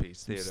Masterpiece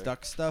some theater.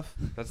 stuck stuff.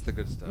 That's the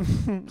good stuff.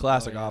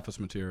 Classic Oh, yeah. office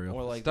material.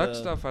 Or like Stuck the,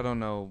 stuff I don't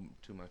know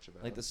too much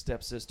about. like the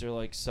stepsister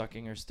like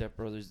sucking her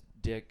stepbrother's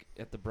dick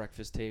at the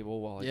breakfast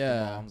table while like Yeah.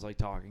 the mom's like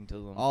talking to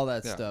them. All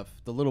that Yeah. stuff.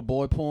 The little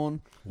boy porn.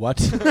 What?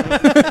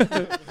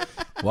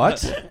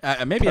 What?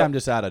 Maybe I'm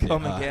just out of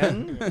Come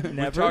again? We've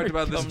Never talked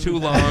about this come too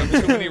back.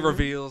 long. Too many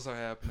reveals are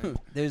happening.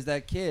 There's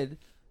that kid.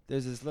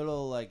 There's this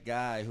little like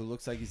guy who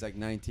looks like he's like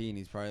 19.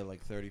 He's probably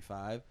like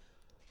 35.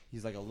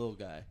 He's like a little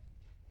guy.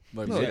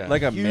 Like, Little guy.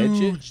 like a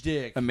midget? Huge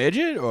dick. A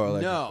midget or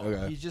like No,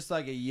 Okay. he's just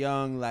like a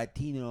young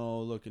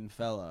Latino-looking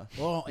fella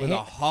Oh, with a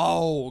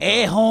hole.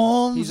 Hey,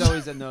 Holmes. He's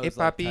always in those. Hey,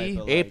 like, papi.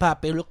 type of, Hey,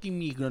 like, papi, look at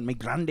me, my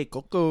grande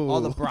coco. all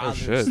the brothers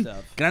shit.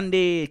 stuff.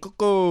 Grande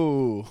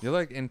coco. You're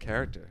like in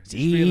character. You should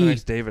See? be in the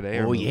next David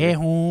Ayer Oh, movie. yeah,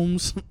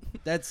 Holmes.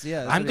 That's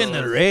yeah. That's I'm what he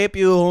gonna says. rape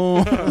you,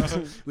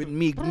 Holmes. With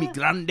me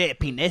grande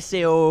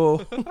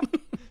pinesio.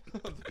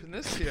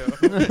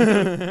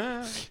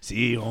 Pinicio.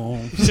 See,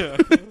 Holmes.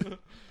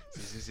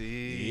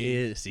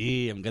 See. Yeah,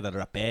 see, I'm gonna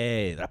rape.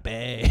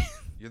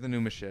 You're the new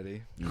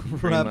machete.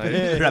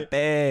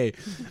 Rape.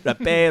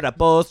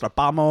 Rapos,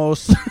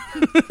 rapamos.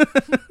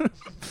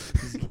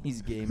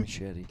 He's gay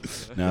machete.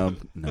 No,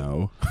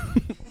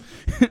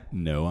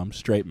 no, I'm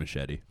straight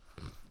machete.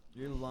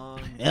 You're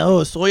long.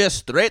 Oh, soy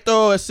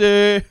estreito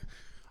ese.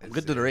 I'm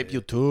going to rape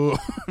you too,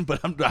 but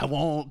I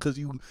won't, cause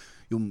you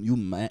a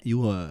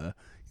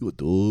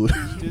dude.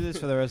 Do this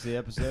for the rest of the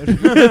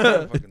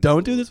episode.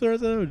 Don't do this for us,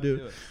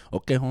 dude.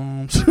 Okay,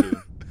 Holmes.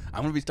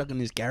 I'm gonna be stuck in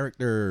this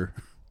character.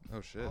 Oh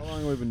shit. How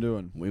long have we been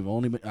doing? We've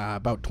only been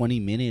about 20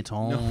 minutes,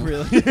 Holmes. No,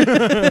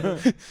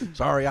 really.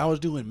 Sorry, I was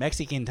doing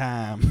Mexican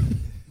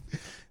time.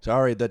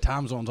 Sorry, the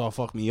time zones all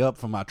fucked me up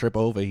from my trip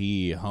over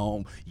here,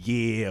 home.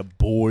 Yeah,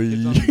 boy.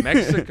 It's on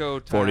Mexico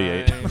time.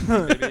 48.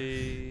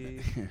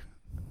 baby.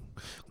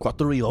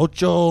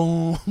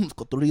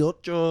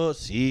 48.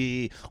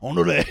 Sí.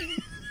 Hombre.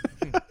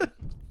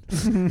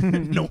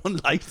 No one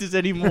likes this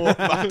anymore,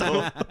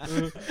 vato.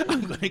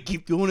 I'm gonna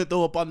keep doing it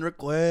though upon He's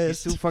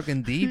request. too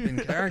fucking deep in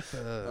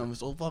character. I'm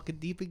so fucking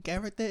deep in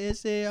character,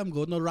 ese. I'm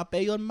gonna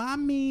rape your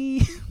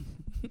mommy.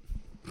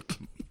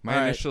 My All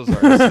right. initials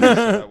are.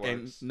 That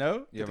And works.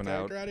 no? You have Get an the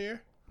out. character out of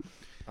here?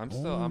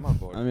 I'm on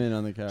board. I'm in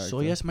on the character. So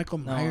yes, Michael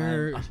No,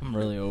 Myers. I'm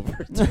really over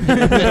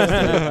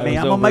it. Me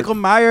amo Michael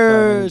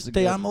Myers.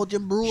 Te Shut amo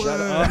Jim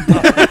Brewer.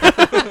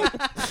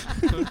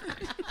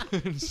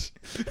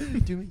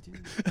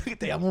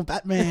 Te amo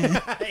Batman.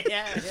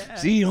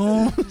 Sí,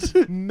 Holmes.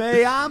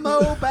 Me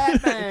amo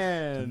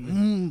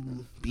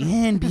Batman.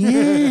 Bien,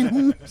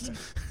 bien.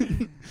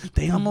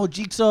 Te amo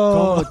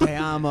Jigsaw. Como te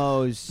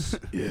amos.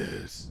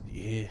 Yes.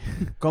 Yeah.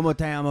 Como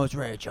te amos,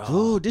 Rachel.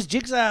 Oh, this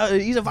Jigsaw,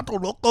 he's a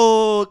vato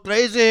loco,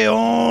 crazy,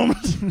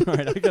 Holmes. All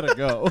right, I gotta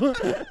go.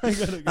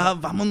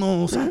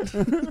 Vámonos.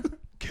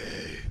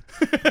 Okay.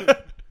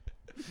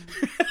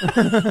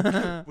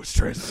 Which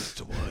translates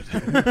to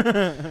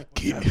what?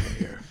 Keep me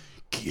here.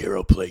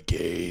 Quiero play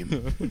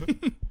game.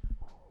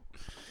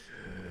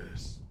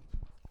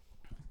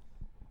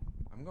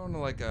 I'm going to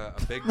like a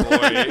big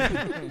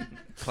boy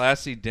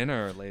classy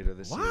dinner later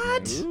this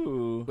What? evening.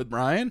 Ooh. With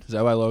Brian? Is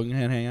that why Logan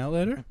can't hang out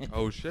later?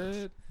 Oh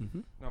shit!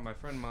 Mhm. No, my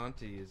friend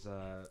Monty is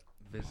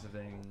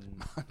visiting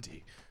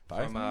Monty.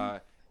 from.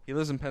 He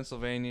lives in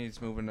Pennsylvania.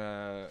 He's moving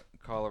to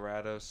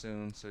Colorado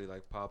soon, so he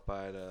like popped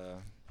by to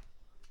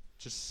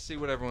just see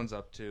what everyone's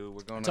up to.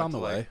 We're going It's out on to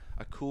the like way.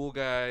 a cool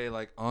guy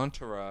like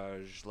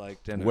entourage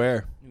like dinner.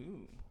 Where?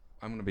 Ooh.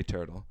 I'm gonna be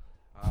Turtle.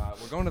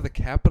 We're going to the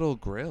Capitol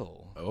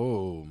Grill,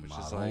 Oh, Which my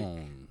is like-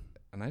 own.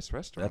 a nice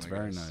restaurant. That's I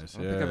very guess. nice,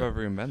 I don't think I've yeah.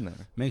 ever even been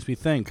there. Makes me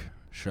think,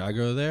 should I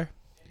go there?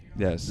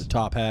 The Yes.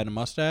 top hat and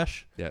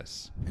mustache?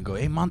 Yes. And go,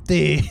 hey,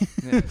 Monty.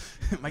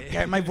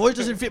 Yeah. my voice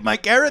doesn't fit my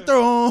character,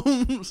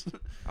 Holmes.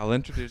 I'll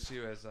introduce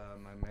you as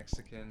my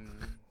Mexican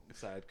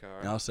sidecar.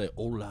 And I'll say,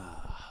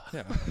 hola.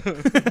 Yeah.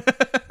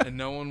 And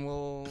no one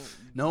will.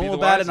 No be one the will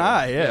bat an wiser.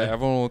 eye, yeah.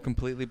 Everyone will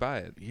completely buy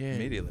it. Yeah.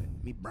 Immediately.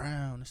 Me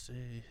brown, I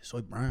say,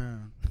 soy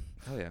brown.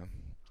 Oh yeah.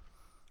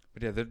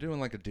 But yeah, they're doing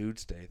like a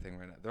dude's day thing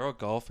right now. They're all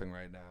golfing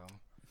right now.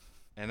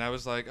 And I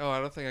was like, oh, I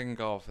don't think I can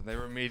golf. And they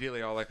were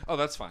immediately all like, oh,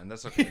 that's fine.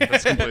 That's okay.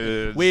 That's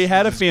completely. We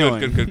had a it's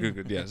feeling.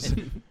 Good. Yes.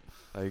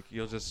 Like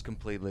you'll just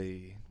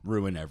completely.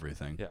 Ruin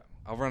everything. Yeah.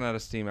 I'll run out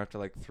of steam after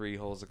like 3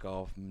 holes of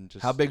golf and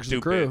just. How big's the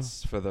do crew?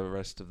 bits for the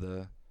rest of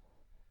the.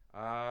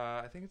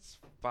 I think it's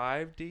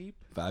 5 deep.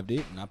 5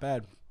 deep, not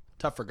bad.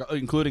 Tough for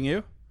including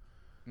you?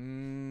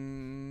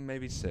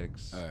 Maybe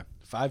 6.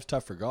 5's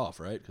tough for golf,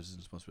 right? Because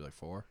it's supposed to be like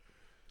 4.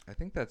 I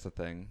think that's a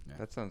thing. Yeah.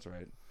 That sounds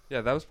right.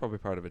 Yeah, that was probably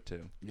part of it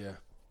too. Yeah.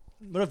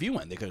 But if you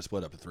went, they could have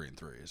split up to 3 and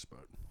 3s,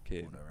 but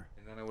Kid. whatever.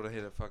 And then I would have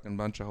hit a fucking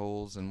bunch of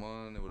holes in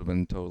one. It would have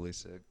been totally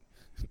sick.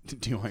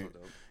 Do you want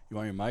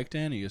your mic,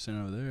 Dan? Are you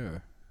sitting over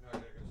there?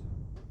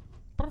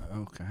 Or?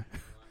 Okay.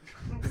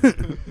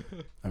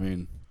 I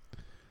mean,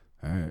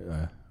 all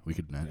right. We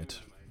could. It's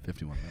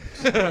 51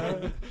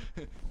 minutes.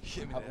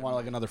 I want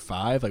like another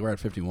 5. Like we're at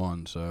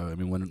 51. So I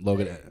mean, when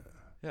Logan.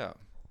 Yeah.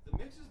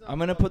 I'm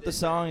gonna put the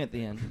song at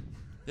the end.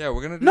 Yeah,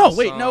 we're gonna do No, the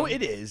wait, song. no,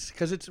 it is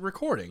because it's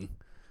recording.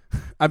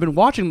 I've been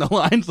watching the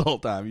lines the whole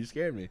time. You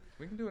scared me.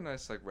 We can do a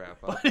nice like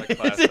wrap up, like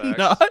class Is it acts.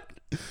 not?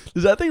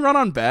 Does that thing run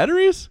on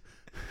batteries?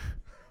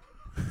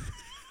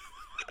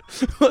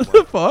 What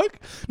the fuck?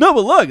 No,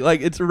 but look,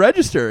 like it's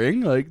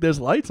registering. Like there's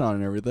lights on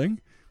and everything.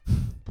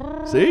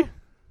 See?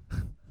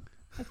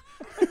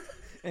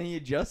 And he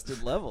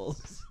adjusted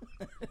levels.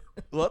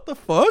 What the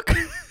fuck?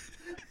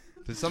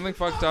 Did something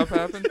fucked up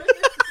happen?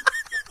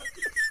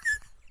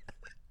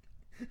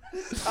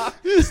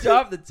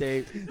 Stop the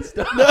tape.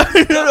 Stop. No,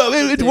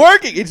 it's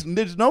working.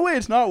 There's no way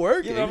it's not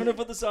working. Yeah, I'm gonna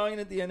put the song in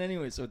at the end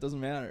anyway, so it doesn't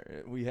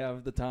matter. We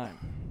have the time.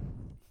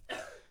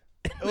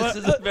 This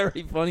is a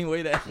very funny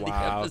way to end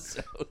Wow. the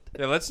episode.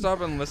 Yeah, let's stop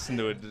and listen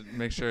to it to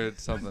make sure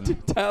it's something.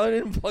 Tyler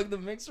didn't plug the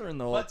mixer in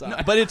the whole time. No,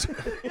 but it's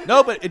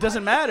but it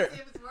doesn't matter.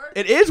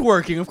 It is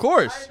working, of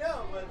course.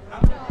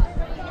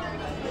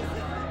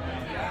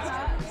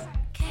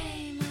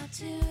 Came out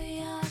to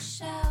your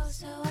show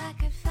so I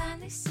could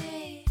finally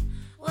see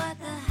what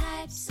the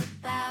hype's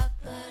about,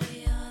 but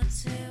you're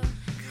too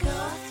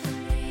cool for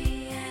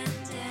me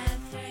and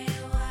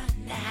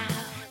everyone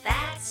now.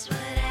 That's what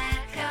I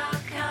call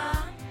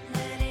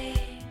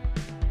comedy.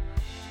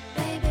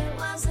 Baby, it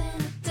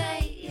wasn't a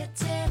date, you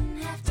didn't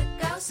have to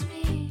ghost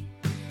me.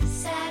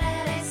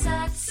 Saturday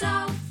sucked,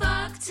 so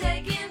fuck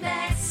taking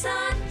back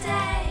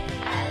Sunday.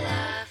 I love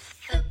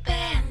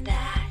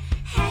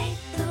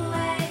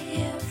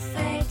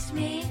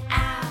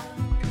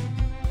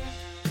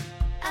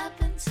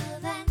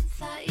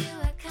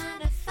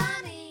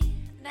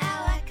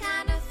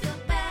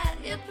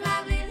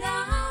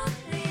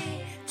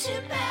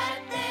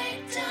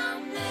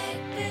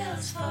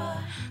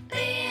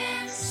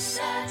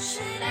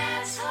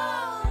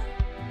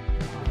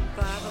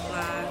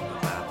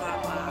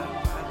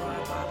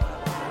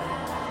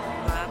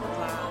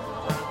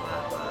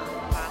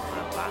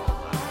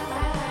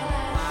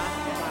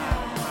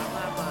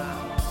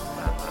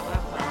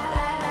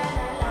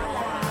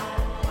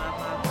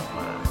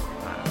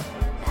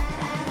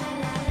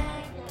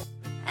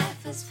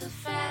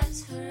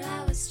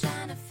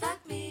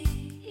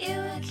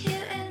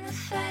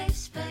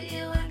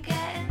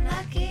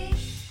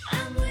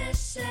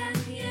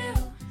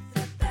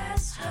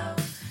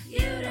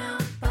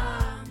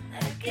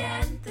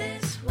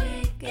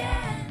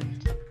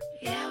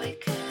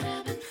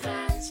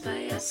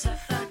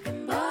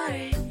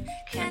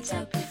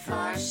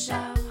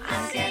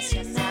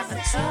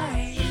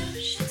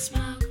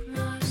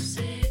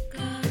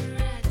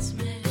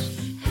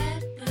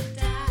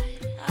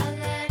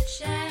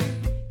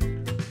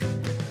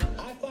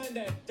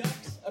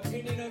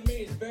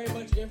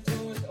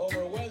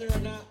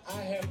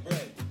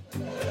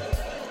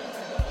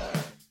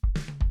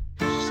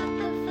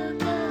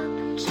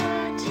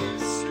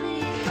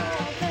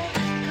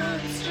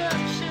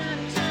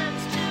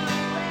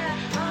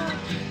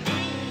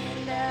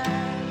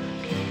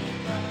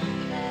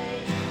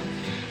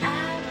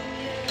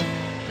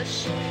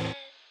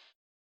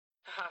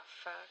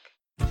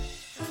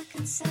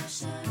and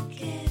social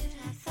kid.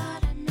 I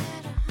thought I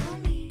met a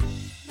homie.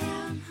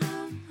 Now I'm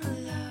home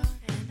alone,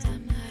 and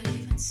I'm not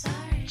even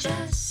sorry.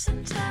 Just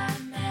some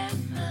time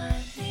and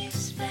money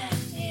spent.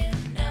 You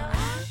know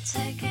I'll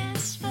take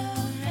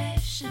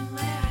inspiration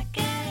where I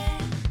get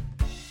it.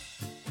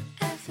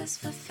 F is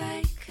for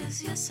fake,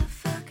 'cause you're so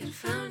fucking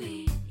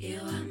phony. You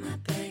are my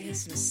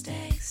biggest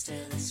mistake,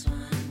 still this one